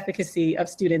self-efficacy of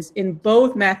students in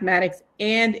both mathematics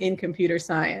and in computer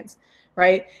science,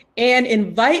 right? And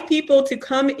invite people to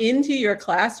come into your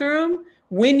classroom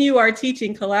when you are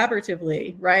teaching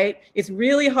collaboratively, right? It's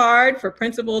really hard for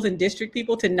principals and district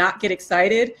people to not get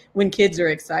excited when kids are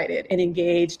excited and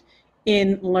engaged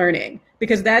in learning,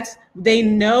 because they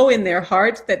know in their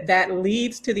hearts that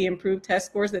leads to the improved test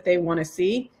scores that they want to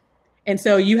see. And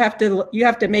so you have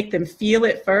to make them feel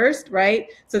it first, right?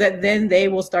 So that then they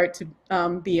will start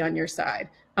to be on your side.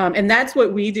 And that's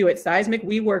what we do at CEISMC.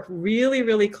 We work really,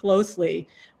 really closely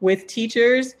with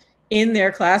teachers in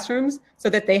their classrooms so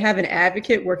that they have an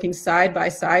advocate working side by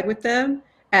side with them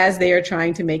as they are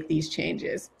trying to make these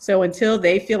changes. So until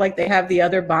they feel like they have the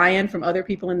other buy-in from other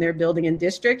people in their building and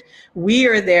district, we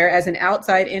are there as an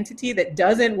outside entity that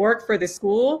doesn't work for the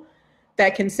school,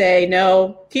 that can say,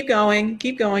 no, keep going,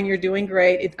 you're doing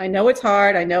great. I know it's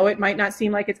hard, I know it might not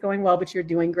seem like it's going well, but you're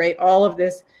doing great. All of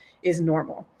this is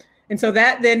normal. And so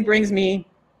that then brings me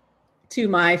to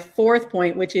my fourth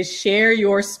point, which is share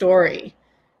your story,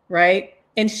 right?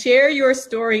 And share your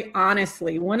story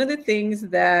honestly. One of the things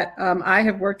that I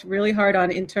have worked really hard on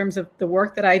in terms of the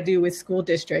work that I do with school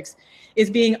districts is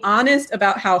being honest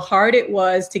about how hard it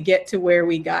was to get to where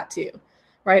we got to.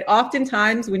 Right?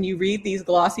 Oftentimes when you read these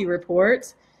glossy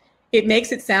reports, it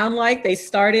makes it sound like they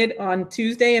started on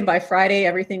Tuesday and by Friday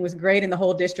everything was great and the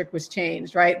whole district was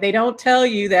changed, right? They don't tell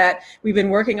you that we've been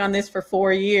working on this for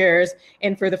 4 years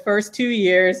and for the first 2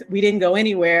 years we didn't go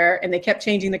anywhere and they kept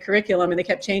changing the curriculum and they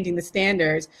kept changing the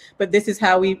standards, but this is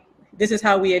how we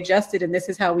adjusted and this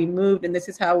is how we moved and this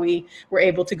is how we were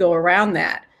able to go around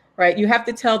that, right? You have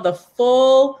to tell the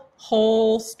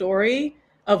whole story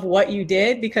of what you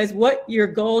did, because what your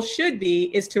goal should be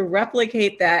is to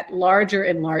replicate that larger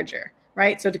and larger,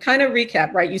 right? So to kind of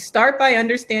recap, right? You start by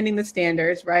understanding the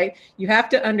standards, right? You have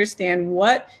to understand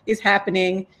what is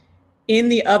happening in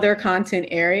the other content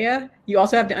area. You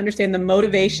also have to understand the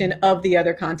motivation of the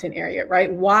other content area,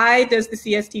 right? Why does the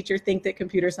CS teacher think that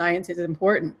computer science is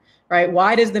important, right?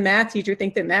 Why does the math teacher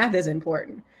think that math is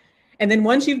important? And then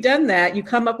once you've done that, you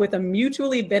come up with a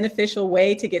mutually beneficial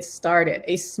way to get started,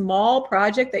 a small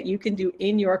project that you can do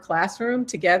in your classroom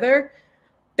together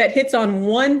that hits on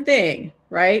one thing,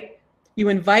 right? You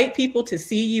invite people to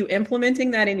see you implementing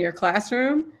that in your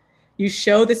classroom. You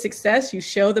show the success, you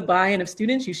show the buy-in of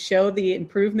students, you show the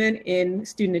improvement in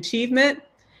student achievement,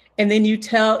 and then you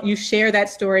share that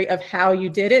story of how you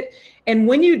did it. And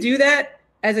when you do that,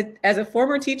 as a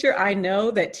former teacher, I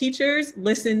know that teachers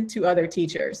listen to other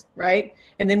teachers, right?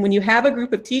 And then when you have a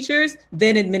group of teachers,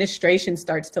 then administration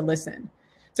starts to listen.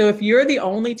 So if you're the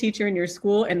only teacher in your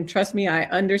school, and trust me, I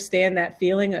understand that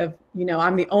feeling of,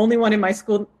 I'm the only one in my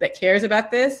school that cares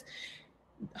about this,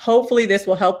 hopefully this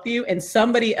will help you and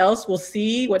somebody else will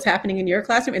see what's happening in your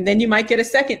classroom. And then you might get a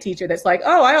second teacher that's like,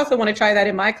 oh, I also want to try that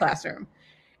in my classroom.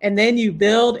 And then you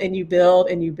build and you build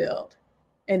and you build.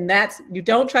 And you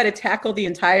don't try to tackle the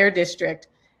entire district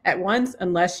at once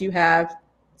unless you have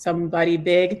somebody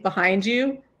big behind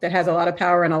you that has a lot of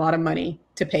power and a lot of money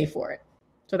to pay for it.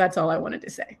 So that's all I wanted to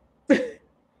say.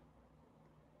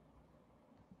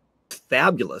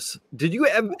 Fabulous.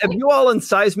 Have you all in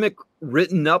CEISMC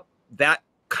written up that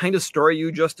kind of story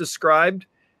you just described?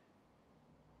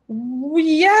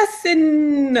 Yes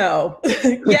and no.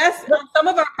 Yes, some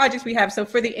of our projects we have. So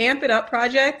for the Amp It Up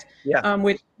project,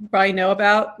 which you probably know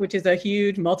about, which is a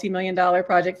huge multi-million-dollar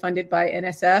project funded by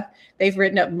NSF, they've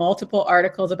written up multiple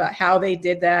articles about how they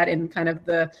did that and kind of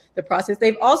the process.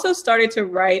 They've also started to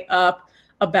write up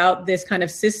about this kind of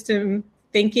system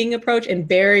thinking approach and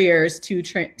barriers to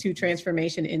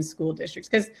transformation in school districts,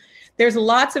 because there's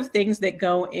lots of things that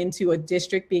go into a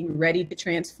district being ready to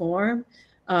transform.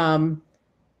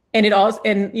 And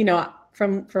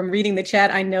from reading the chat,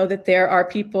 I know that there are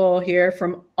people here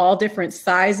from all different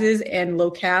sizes and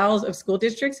locales of school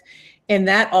districts, and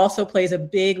that also plays a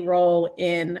big role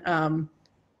in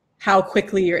how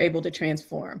quickly you're able to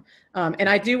transform. And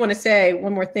I do want to say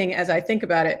one more thing as I think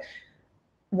about it.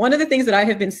 One of the things that I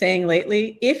have been saying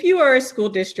lately, if you are a school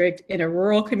district in a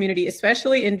rural community,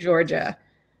 especially in Georgia,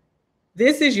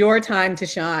 this is your time to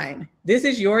shine. This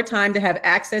is your time to have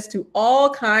access to all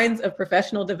kinds of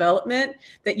professional development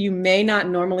that you may not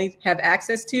normally have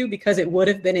access to because it would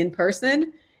have been in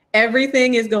person.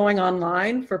 Everything is going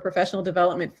online for professional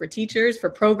development for teachers, for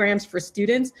programs, for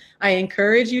students. I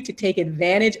encourage you to take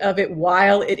advantage of it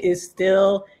while it is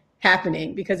still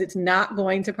happening, because it's not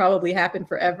going to probably happen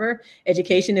forever.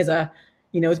 Education is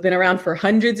it's been around for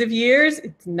hundreds of years.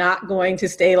 It's not going to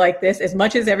stay like this. As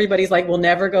much as everybody's like, we'll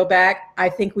never go back, I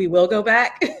think we will go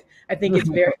back. I think it's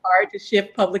very hard to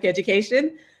shift public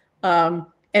education.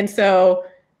 And so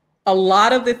a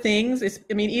lot of the things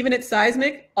even at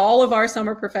CEISMC, all of our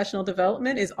summer professional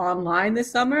development is online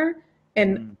this summer.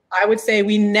 And I would say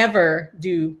we never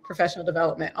do professional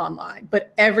development online,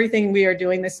 but everything we are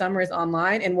doing this summer is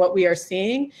online. And what we are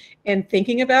seeing and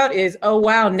thinking about is, oh,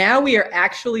 wow, now we are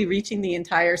actually reaching the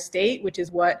entire state, which is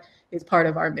what is part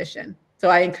of our mission. So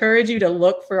I encourage you to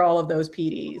look for all of those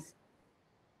PDs.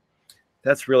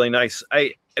 That's really nice.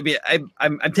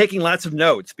 I'm taking lots of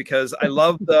notes because I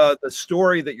love the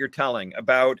story that you're telling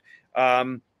about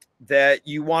that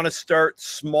you want to start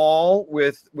small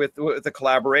with the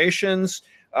collaborations,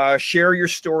 share your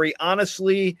story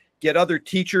honestly, get other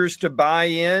teachers to buy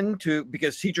in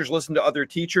because teachers listen to other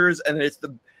teachers, and it's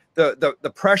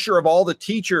the pressure of all the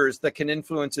teachers that can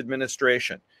influence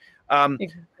administration.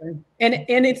 Exactly. And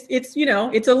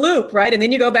it's a loop, right? And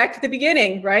then you go back to the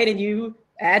beginning, right? And you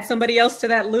add somebody else to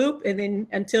that loop, and then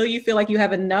until you feel like you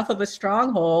have enough of a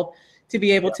stronghold to be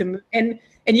able to move. And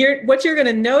what you're going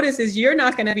to notice is you're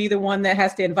not going to be the one that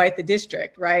has to invite the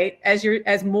district, right?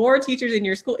 As more teachers in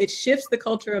your school, it shifts the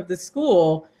culture of the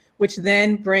school, which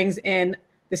then brings in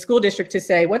the school district to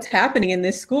say, what's happening in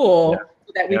this school,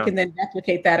 so that we can then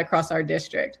replicate that across our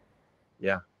district.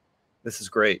 Yeah, this is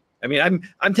great. I mean,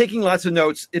 I'm taking lots of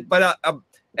notes, but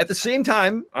at the same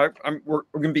time, we're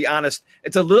going to be honest,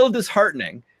 it's a little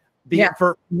disheartening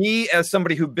for me as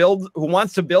somebody who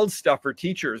wants to build stuff for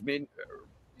teachers. I mean,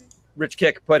 Rich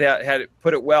Kick put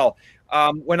it well.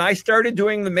 When I started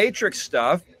doing the matrix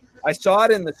stuff, I saw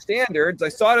it in the standards, I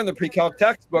saw it in the pre-calc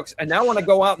textbooks, and now when I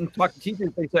go out and talk to teachers,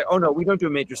 they say, "Oh no, we don't do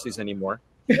matrices anymore."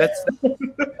 That's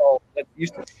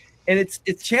used to. And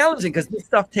it's challenging because this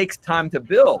stuff takes time to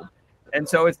build, and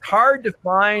so it's hard to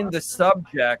find the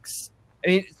subjects. I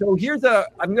mean, so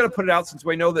I'm going to put it out since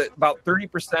we know that about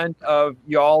 30% of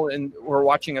y'all who are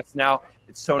watching us now.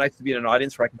 It's so nice to be in an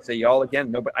audience where I can say y'all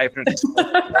again. No, but I have to.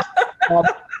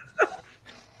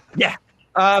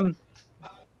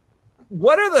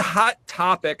 What are the hot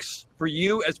topics for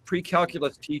you as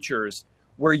pre-calculus teachers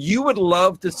where you would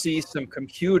love to see some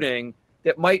computing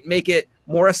that might make it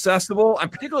more accessible? I'm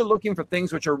particularly looking for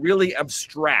things which are really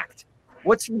abstract.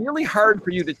 What's really hard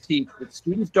for you to teach that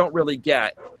students don't really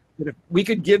get? But if we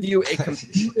could give you a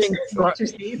computing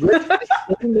matrices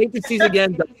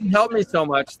again, doesn't help me so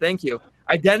much. Thank you.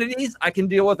 Identities, I can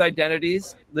deal with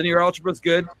identities. Linear algebra is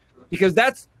good because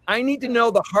I need to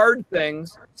know the hard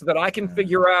things so that I can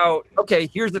figure out, okay,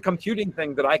 here's the computing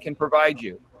thing that I can provide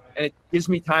you. And it gives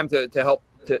me time to help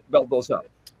to build those up.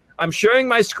 I'm sharing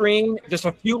my screen, just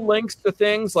a few links to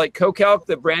things like CoCalc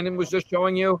that Brandon was just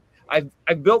showing you.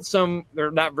 I've built some,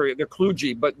 they're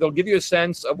kludgy, but they'll give you a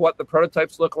sense of what the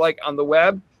prototypes look like on the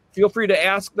web. Feel free to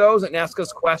ask those and ask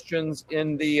us questions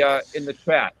in the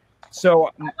chat. So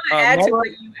I want to add to what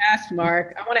you asked,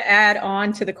 Mark. I want to add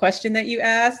on to the question that you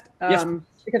asked,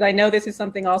 because I know this is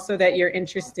something also that you're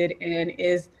interested in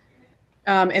is,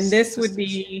 and this would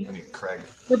be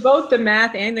for both the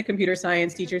math and the computer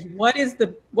science teachers. What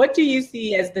do you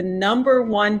see as the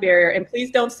 #1 barrier? And please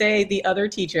don't say the other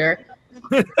teacher.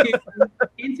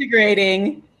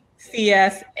 Integrating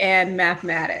CS and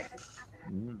mathematics,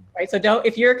 right? So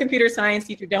if you're a computer science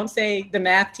teacher, don't say the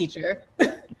math teacher,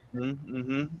 right?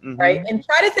 And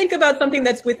try to think about something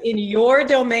that's within your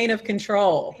domain of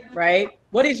control, right?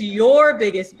 What is your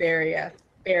biggest barrier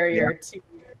to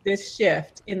this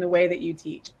shift in the way that you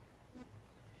teach?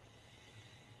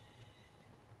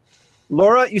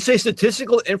 Laura, you say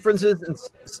statistical inferences and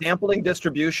sampling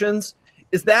distributions.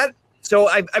 Is that so?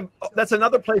 That's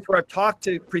another place where I've talked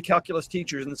to pre-calculus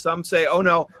teachers, and some say, "Oh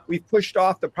no, we've pushed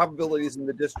off the probabilities and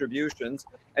the distributions,"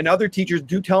 and other teachers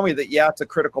do tell me that it's a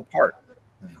critical part.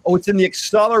 Oh, it's in the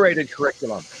accelerated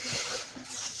curriculum.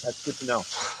 That's good to know.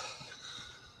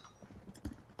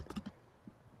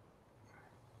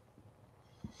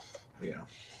 Yeah,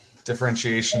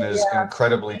 differentiation is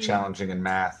incredibly challenging in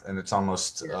math, and it's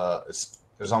almost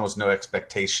there's almost no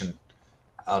expectation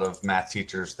out of math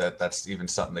teachers that that's even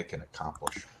something they can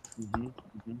accomplish.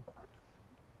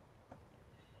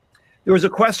 There was a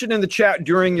question in the chat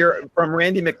from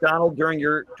Randy McDonald during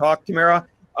your talk, Tamara.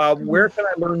 Where can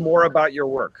I learn more about your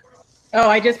work? Oh,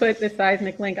 I just put the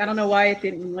CEISMC link. I don't know why it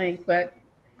didn't link, but.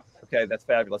 Okay, that's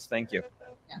fabulous. Thank you.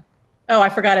 Yeah. Oh, I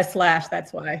forgot a slash.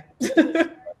 That's why.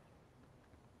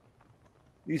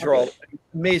 These are all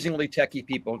amazingly techie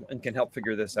people and can help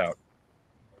figure this out.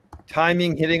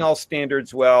 Timing, hitting all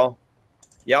standards well.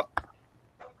 Yep.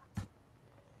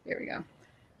 There we go.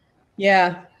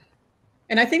 Yeah.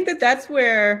 And I think that that's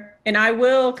where, and I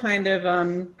will kind of,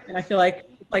 and I feel like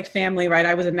family, right?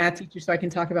 I was a math teacher, so I can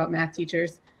talk about math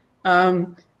teachers.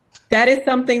 That is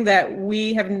something that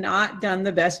we have not done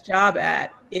the best job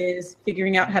at, is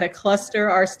figuring out how to cluster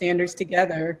our standards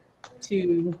together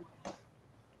to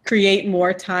create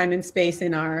more time and space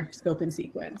in our scope and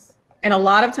sequence. And a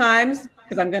lot of times,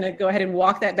 because I'm going to go ahead and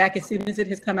walk that back as soon as it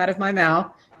has come out of my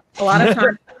mouth, a lot of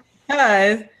times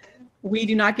because we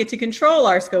do not get to control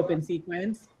our scope and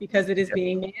sequence because it is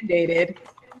being mandated,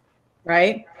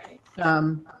 right?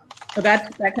 So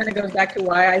that kind of goes back to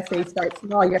why I say start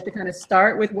small. You have to kind of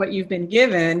start with what you've been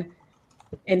given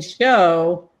and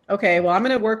show, okay, well, I'm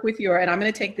going to work with you, and I'm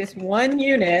going to take this one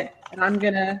unit and I'm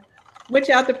going to switch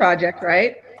out the project,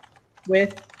 right,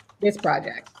 with this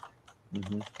project.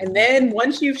 Mm-hmm. And then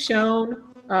once you've shown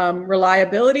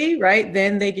reliability, right,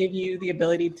 then they give you the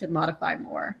ability to modify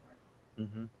more.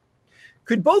 Mm-hmm.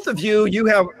 Could both of you,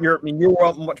 you're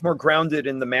much more grounded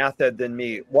in the math ed than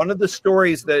me. One of the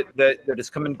stories that is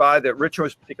coming by that Rich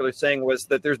was particularly saying was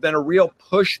that there's been a real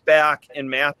pushback in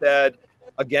math ed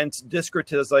against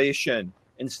discretization,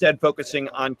 instead focusing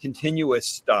on continuous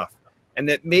stuff. And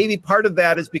that maybe part of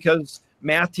that is because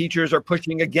math teachers are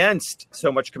pushing against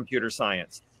so much computer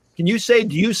science. Can you say,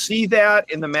 do you see that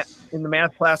in the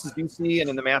math classes you see and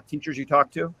in the math teachers you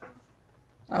talk to?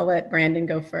 I'll let Brandon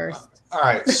go first. All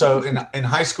right. So in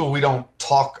high school, we don't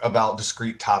talk about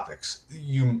discrete topics.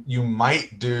 You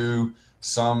might do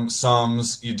some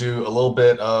sums, you do a little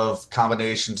bit of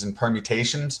combinations and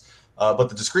permutations, but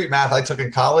the discrete math I took in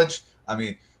college, I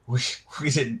mean, we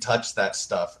didn't touch that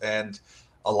stuff. And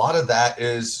a lot of that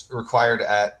is required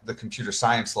at the computer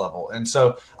science level. And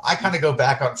so I kind of go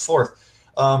back and forth.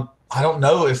 I don't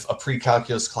know if a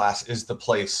pre-calculus class is the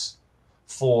place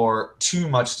for too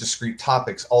much discrete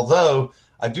topics, although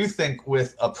I do think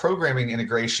with a programming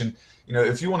integration,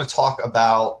 if you want to talk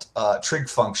about trig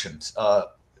functions, a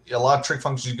lot of trig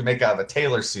functions you can make out of a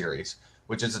Taylor series,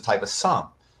 which is a type of sum.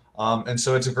 And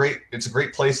so it's a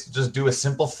great place to just do a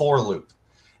simple for loop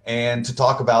and to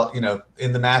talk about,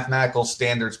 in the mathematical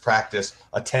standards practice,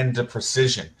 attend to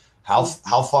precision. How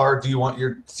far do you want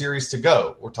your series to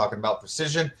go? We're talking about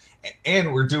precision,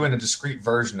 and we're doing a discrete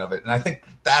version of it. And I think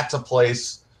that's a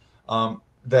place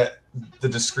that the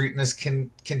discreteness can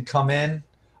come in,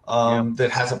 that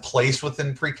has a place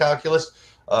within pre-calculus.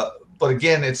 But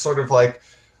again, it's sort of like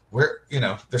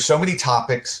there's so many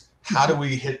topics. How do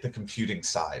we hit the computing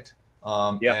side?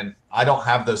 And I don't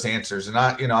have those answers. And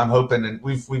I'm hoping, and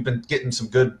we've been getting some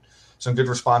good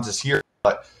responses here,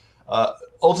 but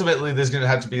ultimately there's going to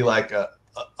have to be like a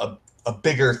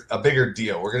bigger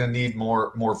deal. We're going to need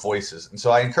more voices. And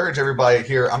so I encourage everybody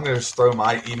here. I'm going to just throw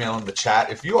my email in the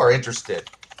chat. If you are interested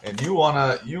and you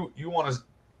want to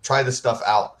try this stuff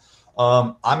out,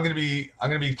 I'm going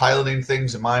to be piloting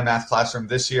things in my math classroom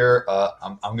this year.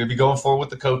 I'm going to be going forward with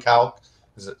the co-calc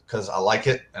because I like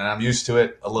it and I'm used to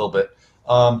it a little bit.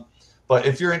 But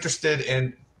if you're interested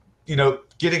in,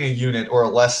 getting a unit or a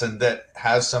lesson that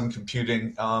has some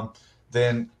computing,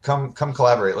 then come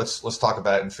collaborate. Let's talk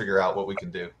about it and figure out what we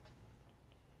can do.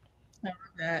 I love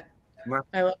that.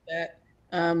 I love that.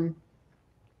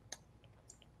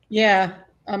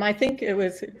 I think it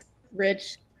was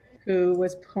Rich who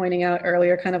was pointing out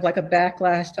earlier kind of like a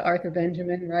backlash to Arthur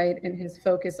Benjamin, right? And his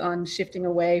focus on shifting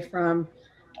away from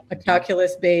a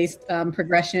calculus-based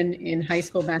progression in high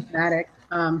school mathematics.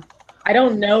 I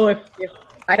don't know if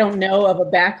I don't know of a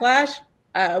backlash.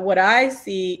 What I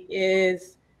see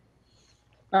is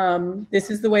this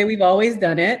is the way we've always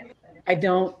done it. I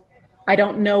don't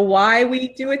know why we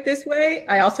do it this way.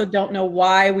 I also don't know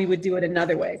why we would do it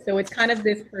another way. So it's kind of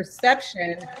this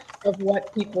perception of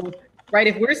what people, right?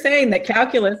 If we're saying that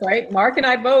calculus, right? Mark and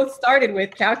I both started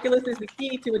with calculus is the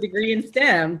key to a degree in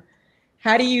STEM.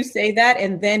 How do you say that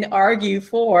and then argue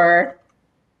for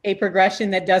a progression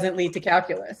that doesn't lead to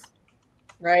calculus,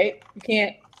 right? You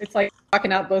can't, it's like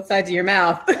talking out both sides of your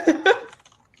mouth.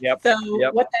 What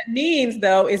that means,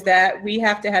 though, is that we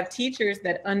have to have teachers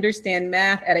that understand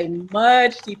math at a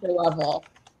much deeper level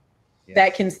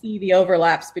that can see the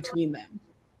overlaps between them,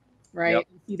 right? And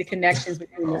see the connections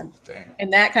between them.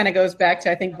 And that kind of goes back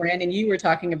to, I think, Brandon, you were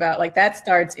talking about, like, that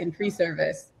starts in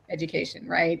pre-service education,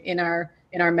 right? In our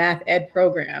math ed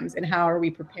programs, and how are we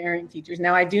preparing teachers?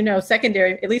 Now, I do know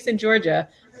secondary, at least in Georgia,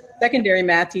 secondary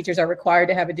math teachers are required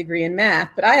to have a degree in math,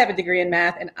 but I have a degree in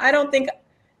math, and I don't think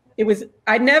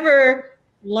I never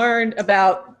learned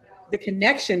about the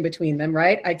connection between them,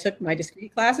 right? I took my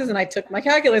discrete classes and I took my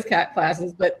calculus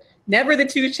classes, but never the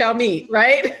two shall meet,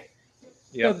 right?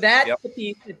 So that's the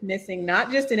piece that's missing,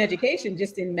 not just in education,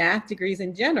 just in math degrees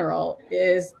in general,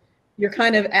 is you're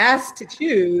kind of asked to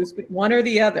choose one or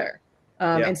the other.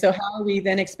 And so how are we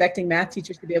then expecting math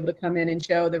teachers to be able to come in and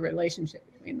show the relationship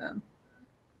between them?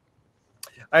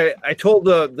 I told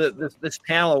this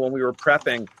panel when we were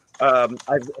prepping,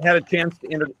 I've had a chance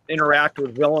to interact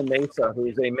with Willem Mesa,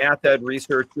 who's a math ed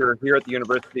researcher here at the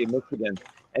University of Michigan.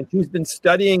 And she's been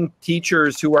studying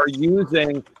teachers who are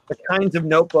using the kinds of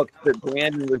notebooks that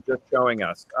Brandon was just showing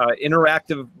us.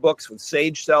 Interactive books with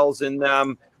sage cells in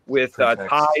them, with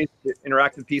ties,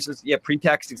 interactive pieces. Yeah,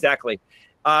 pretext, exactly.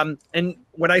 And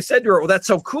when I said to her, well, that's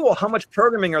so cool, how much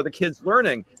programming are the kids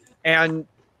learning? And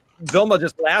Vilma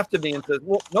just laughed at me and says,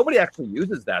 well, nobody actually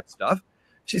uses that stuff.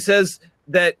 She says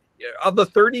that of the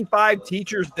 35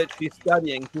 teachers that she's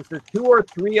studying, she says 2 or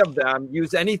 3 of them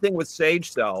use anything with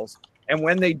sage cells. And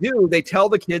when they do, they tell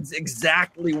the kids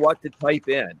exactly what to type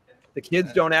in. The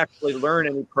kids don't actually learn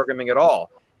any programming at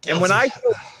all. And when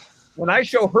I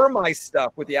show her my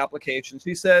stuff with the application,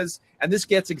 she says, and this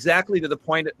gets exactly to the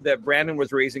point that Brandon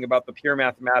was raising about the pure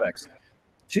mathematics.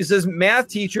 She says, math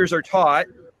teachers are taught,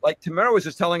 like Tamara was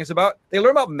just telling us about, they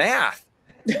learn about math.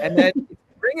 And then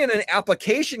bring in an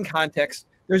application context,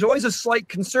 there's always a slight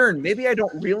concern. Maybe I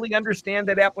don't really understand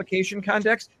that application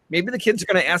context. Maybe the kids are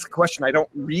going to ask a question I don't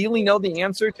really know the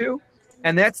answer to.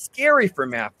 And that's scary for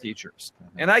math teachers.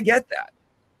 And I get that.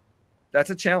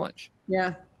 That's a challenge.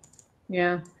 Yeah.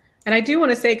 Yeah. And I do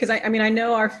want to say, because I mean, I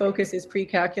know our focus is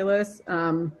pre-calculus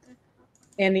and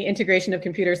the integration of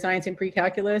computer science in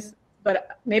pre-calculus,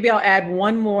 but maybe I'll add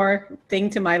one more thing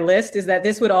to my list, is that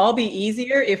this would all be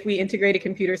easier if we integrated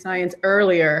computer science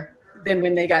earlier than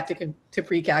when they got to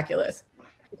pre-calculus,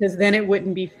 because then it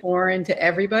wouldn't be foreign to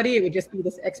everybody. It would just be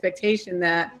this expectation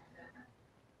that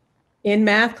in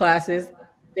math classes,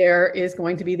 there is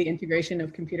going to be the integration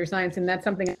of computer science. And that's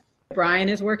something Brian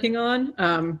is working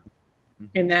on.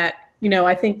 In that, you know,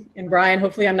 I think, and Brian,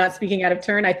 hopefully I'm not speaking out of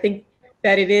turn, I think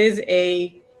that it is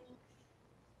a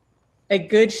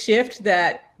good shift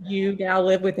that you now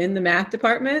live within the math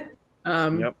department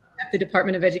at the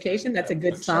Department of Education. That's a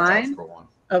good sign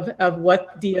of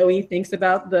what DOE thinks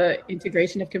about the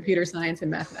integration of computer science and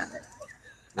mathematics.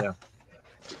 Yeah.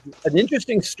 An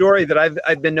interesting story that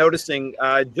I've been noticing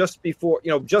just before,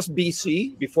 just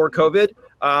BC, before COVID,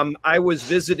 I was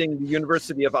visiting the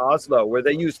University of Oslo, where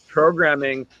they use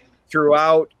programming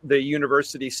throughout the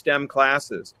university STEM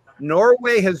classes.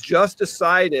 Norway has just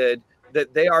decided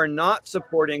that they are not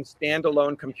supporting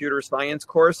standalone computer science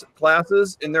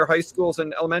classes in their high schools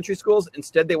and elementary schools.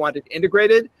 Instead, they want it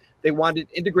integrated. They want it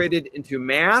integrated into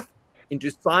math, into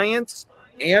science,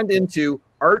 and into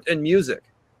art and music.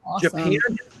 Awesome. Japan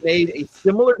has made a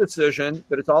similar decision,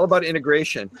 but it's all about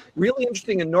integration. Really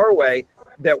interesting in Norway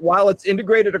that while it's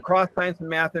integrated across science and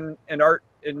math and art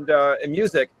and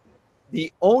music,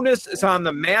 the onus is on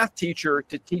the math teacher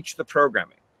to teach the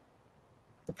programming.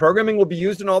 The programming will be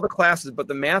used in all the classes, but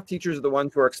the math teachers are the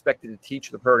ones who are expected to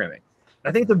teach the programming.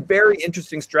 I think it's a very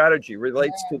interesting strategy,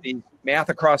 relates to the math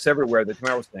across everywhere that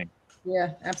Tamara was saying.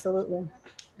 Yeah, absolutely.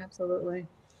 Absolutely.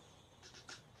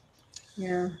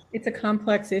 Yeah, it's a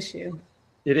complex issue.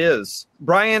 It is.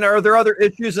 Brian, are there other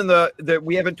issues that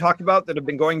we haven't talked about that have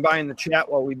been going by in the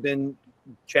chat while we've been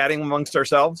chatting amongst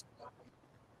ourselves?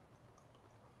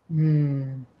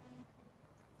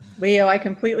 Leo, I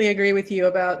completely agree with you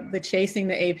about the chasing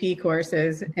the AP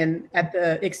courses and at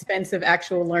the expense of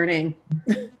actual learning.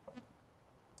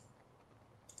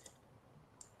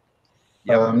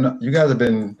 You guys have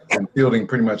been fielding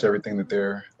pretty much everything that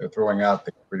they're throwing out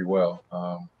there pretty well.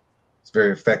 It's a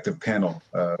very effective panel.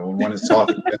 When one is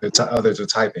talking, others are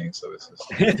typing. So this is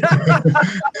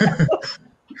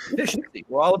efficiency.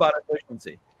 We're all about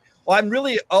efficiency. Well, I'm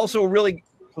really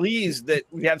pleased that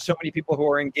we have so many people who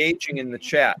are engaging in the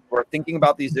chat, who are thinking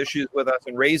about these issues with us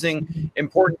and raising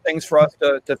important things for us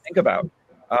to think about.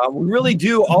 We really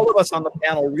do, all of us on the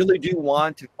panel really do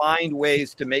want to find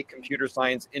ways to make computer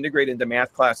science integrate into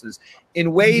math classes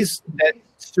in ways that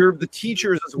serve the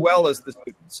teachers as well as the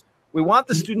students. We want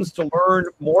the students to learn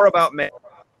more about math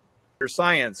or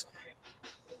science.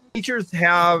 Teachers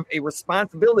have a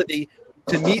responsibility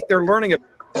to meet their learning,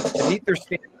 to meet their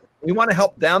standards. We want to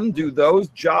help them do those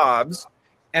jobs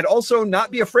and also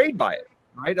not be afraid by it,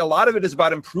 right? A lot of it is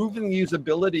about improving the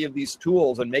usability of these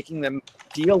tools and making them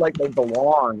feel like they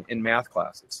belong in math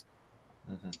classes.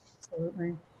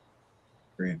 Absolutely.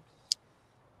 Great.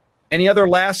 Any other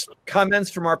last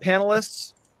comments from our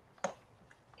panelists?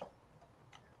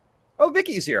 Oh,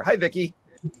 Vicky's here. Hi, Vicky.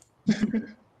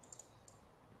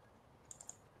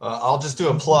 I'll just do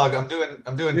a plug. I'm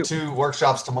doing 2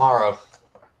 workshops tomorrow.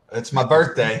 It's my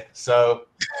birthday, so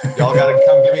y'all got to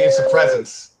come give me some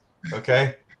presents,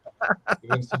 okay?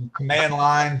 Doing some command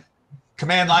line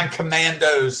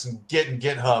commandos and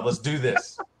GitHub. Let's do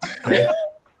this. Okay?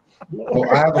 Well,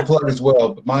 I have a plug as well,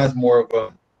 but mine's more of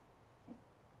a.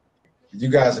 You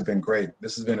guys have been great.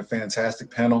 This has been a fantastic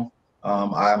panel.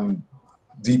 I'm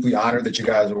deeply honored that you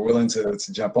guys were willing to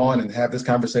jump on and have this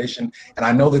conversation. And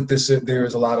I know that there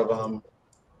is a lot of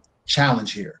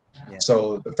challenge here. Yeah.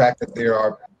 So the fact that there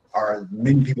are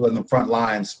many people in the front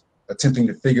lines attempting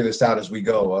to figure this out as we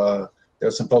go.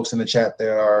 There's some folks in the chat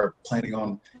that are planning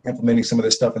on implementing some of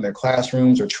this stuff in their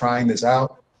classrooms or trying this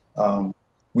out.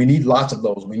 We need lots of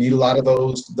those. We need a lot of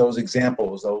those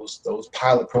examples, those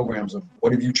pilot programs of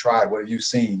what have you tried, what have you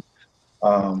seen.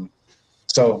 I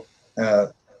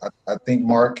think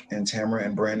Mark and Tamara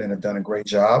and Brandon have done a great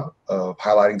job of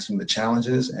highlighting some of the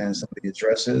challenges and some of the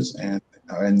addresses and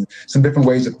some different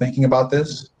ways of thinking about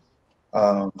this.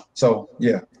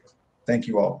 Yeah, thank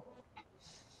you all.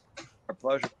 Our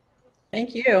pleasure.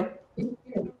 Thank you.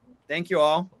 Thank you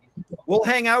all. We'll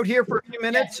hang out here for a few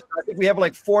minutes. I think we have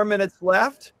like 4 minutes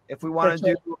left. If we want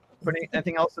to put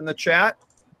anything else in the chat.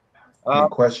 Any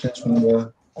questions from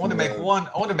the? I want to make one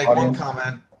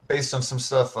comment based on some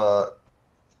stuff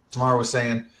Tamara was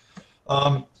saying.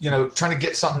 Trying to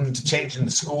get something to change in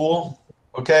the school.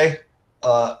 Okay.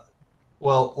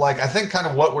 Well, I think kind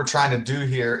of what we're trying to do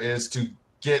here is to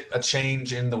get a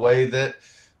change in the way that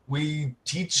we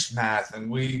teach math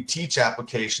and we teach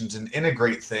applications and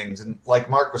integrate things. And like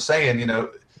Mark was saying,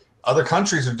 other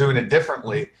countries are doing it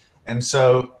differently. And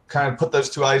so kind of put those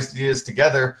 2 ideas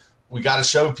together, we got to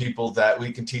show people that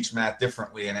we can teach math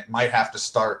differently, and it might have to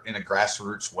start in a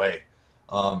grassroots way.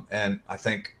 And I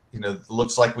think, it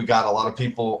looks like we got a lot of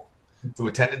people who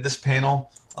attended this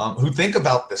panel who think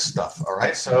about this stuff. All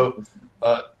right. So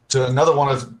to another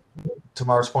one of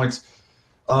Tamara's points,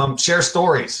 share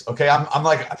stories. Okay. I'm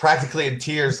like practically in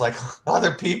tears, like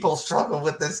other people struggle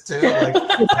with this too.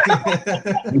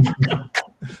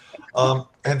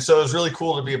 And so it's really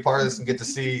cool to be a part of this and get to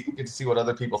see what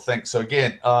other people think. So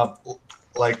again, I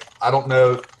don't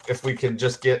know if we can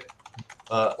just get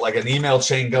like an email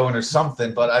chain going or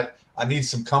something, but I need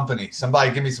some company.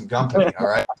 Somebody give me some company. All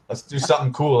right. Let's do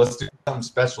something cool. Let's do something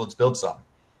special. Let's build something.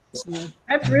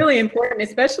 That's really important,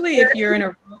 especially if you're in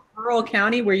a rural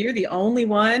county where you're the only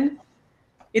one.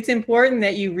 It's important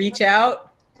that you reach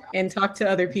out and talk to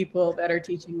other people that are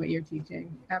teaching what you're teaching.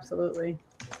 Absolutely.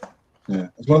 Yeah,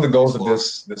 it's one of the goals of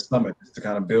this summit is to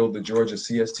kind of build the Georgia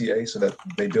CSTA so that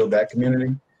they build that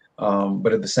community.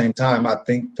 But at the same time, I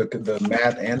think the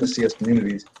math and the CS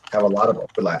communities have a lot of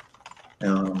overlap.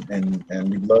 And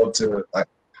we'd love to,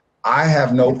 I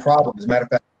have no problem. As a matter of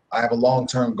fact, I have a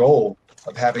long-term goal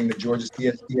of having the Georgia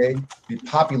CSTA be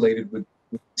populated with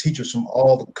teachers from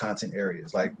all the content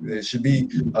areas. Like there should be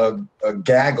a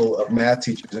gaggle of math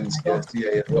teachers in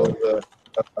CSTA as well as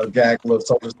a gaggle of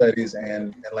social studies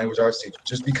and language arts teachers,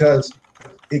 just because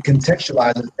it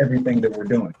contextualizes everything that we're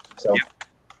doing. So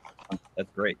that's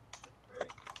great.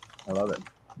 I love it.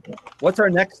 What's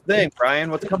our next thing, Brian?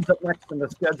 What comes up next in the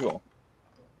schedule?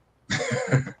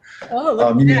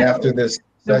 You mean after this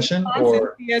session,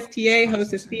 or CSTA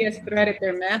hosts a CS thread at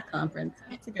their math conference?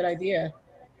 That's a good idea.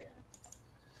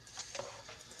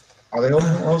 Are they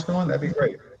hosting one? That'd be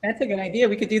great. That's a good idea.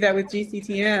 We could do that with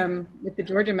GCTM, with the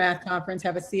Georgia Math Conference,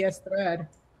 have a CS thread.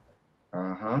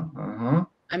 I'm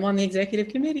on the executive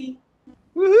committee.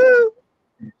 Woohoo!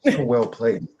 You're so well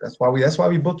played. That's why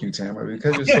we book you, Tamara,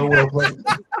 because you're so well played.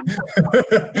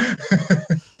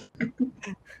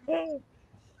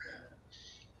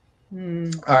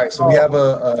 All right, so we have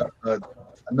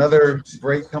another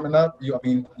break coming up. You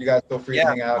guys feel free to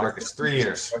hang out. Marcus, 3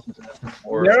 years.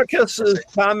 Marcus's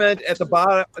comment at the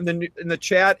bottom in the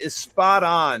chat is spot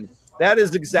on. That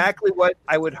is exactly what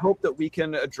I would hope that we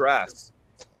can address.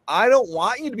 I don't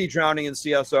want you to be drowning in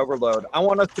CS overload. I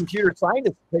want us computer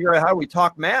scientists to figure out how we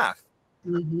talk math.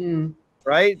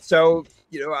 Right? So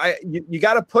you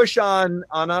got to push on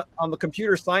the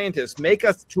computer scientists. Make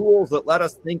us tools that let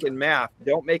us think in math.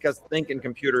 Don't make us think in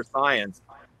computer science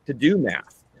to do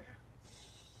math.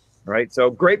 Right? So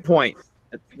great point.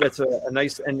 That's a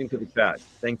nice ending to the chat.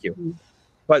 Thank you.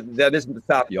 But that isn't to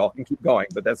stop you. All can keep going.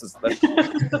 But that's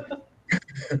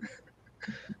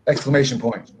exclamation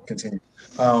point. Continue.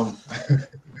 But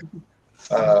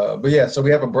yeah, so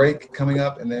we have a break coming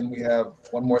up, and then we have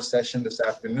one more session this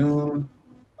afternoon.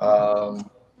 That'll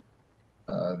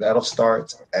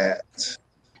start at,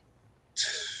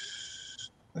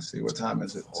 let's see, what time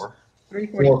is it?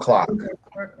 4 o'clock.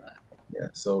 Yeah,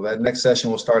 so that next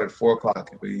session will start at 4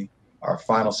 o'clock. If we our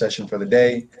final session for the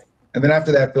day. And then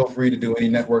after that, feel free to do any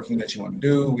networking that you want to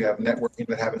do. We have networking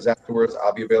that happens afterwards.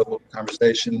 I'll be available for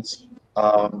conversations.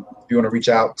 If you want to reach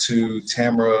out to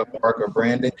Tamara, Mark, or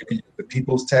Brandon, you can use the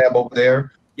People's tab over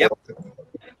there. Yep.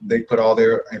 They put all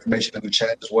their information in the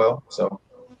chat as well. So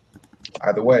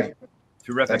either way,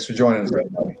 Terrific. Thanks for joining us,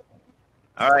 everybody.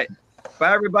 All right.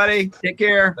 Bye, everybody. Take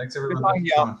care. Thanks, everyone. Good talking to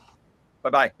y'all.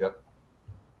 Bye-bye. Yep.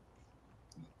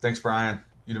 Thanks, Brian.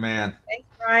 You the man. Thanks,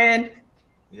 Brian.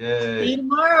 Yay. See you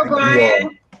tomorrow, Thank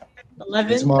Brian. you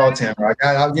 11. Tomorrow, Tamara.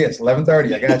 Yes,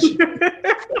 11:30. I got you.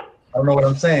 I don't know what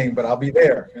I'm saying, but I'll be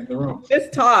there in the room.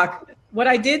 Just talk. What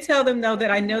I did tell them, though,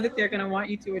 that I know that they're going to want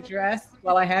you to address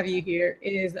while I have you here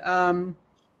is, oh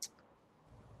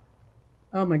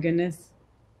my goodness.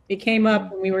 It came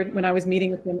up when I was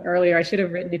meeting with him earlier. I should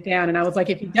have written it down, and I was like,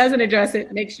 if he doesn't address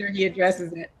it, make sure he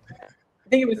addresses it. I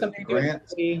think it was something to do with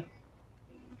equity.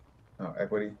 Oh,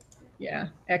 equity. Yeah,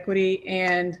 equity,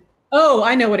 and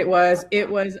I know what it was. It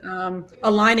was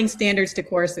aligning standards to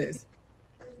courses.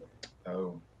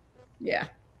 Oh. Yeah,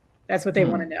 that's what they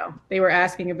want to know. They were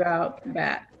asking about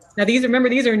that. Now these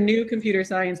are new computer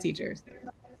science teachers.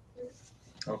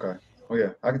 Okay. Oh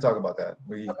yeah, I can talk about that.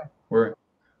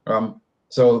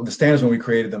 So the standards, when we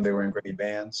created them, they were in grade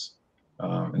bands,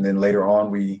 and then later on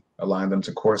we aligned them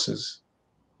to courses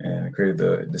and created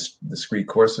the discrete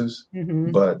courses.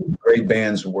 Mm-hmm. But grade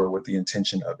bands were with the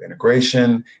intention of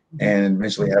integration and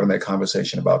eventually having that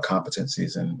conversation about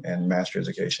competencies and master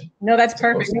education. No, that's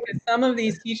perfect, because some of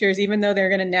these teachers, even though they're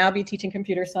going to now be teaching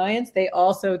computer science, they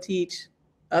also teach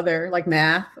other, like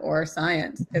math or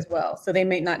science as well. So they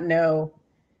may not know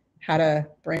how to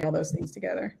bring all those things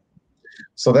together.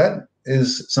 So that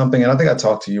is something, and I think I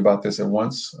talked to you about this at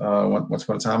once upon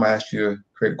a time. I asked you to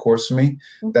create a course for me.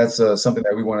 Mm-hmm. That's something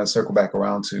that we want to circle back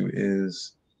around to,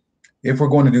 is if we're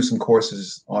going to do some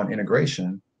courses on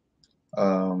integration,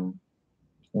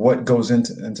 what goes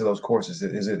into those courses?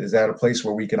 Is that a place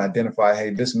where we can identify, hey,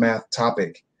 this math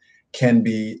topic can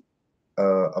be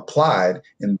applied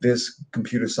in this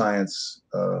computer science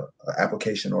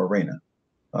application or arena,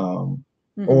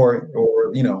 mm-hmm. or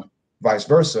vice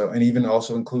versa, and even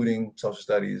also including social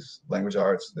studies, language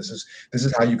arts. This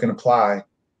is how you can apply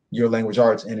your language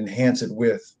arts and enhance it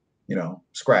with,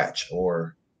 Scratch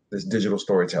or this digital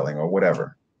storytelling or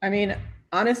whatever. I mean,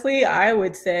 honestly, I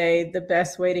would say the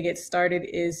best way to get started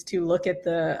is to look at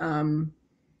the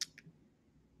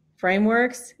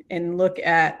frameworks and look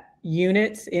at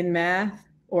units in math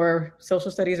or social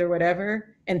studies or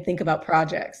whatever, and think about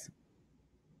projects.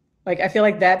 Like, I feel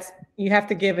like you have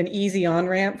to give an easy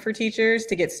on-ramp for teachers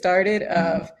to get started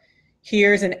of,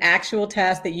 here's an actual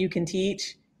task that you can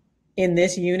teach in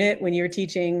this unit when you're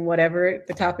teaching whatever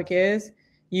the topic is,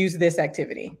 use this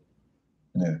activity.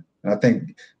 Yeah, and I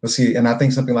think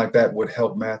something like that would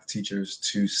help math teachers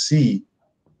to see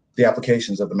the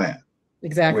applications of the math.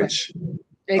 Exactly.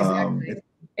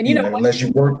 And unless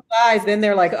you work, then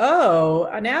they're like, oh,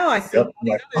 now I see. Yep,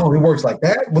 like, oh, it works like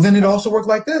that. Well, then it also works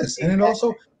like this, and it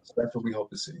also. So that's what we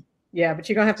hope to see. Yeah, but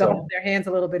you're gonna have to hold their hands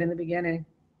a little bit in the beginning.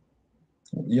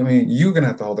 You're gonna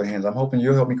have to hold their hands. I'm hoping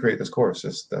you'll help me create this course.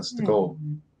 That's the goal.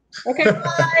 Okay,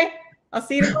 bye. I'll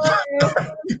see you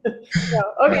tomorrow.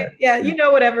 Okay, yeah,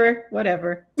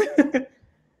 whatever.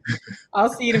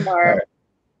 I'll see you tomorrow. Right.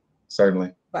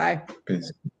 Certainly. Bye.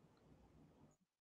 Peace.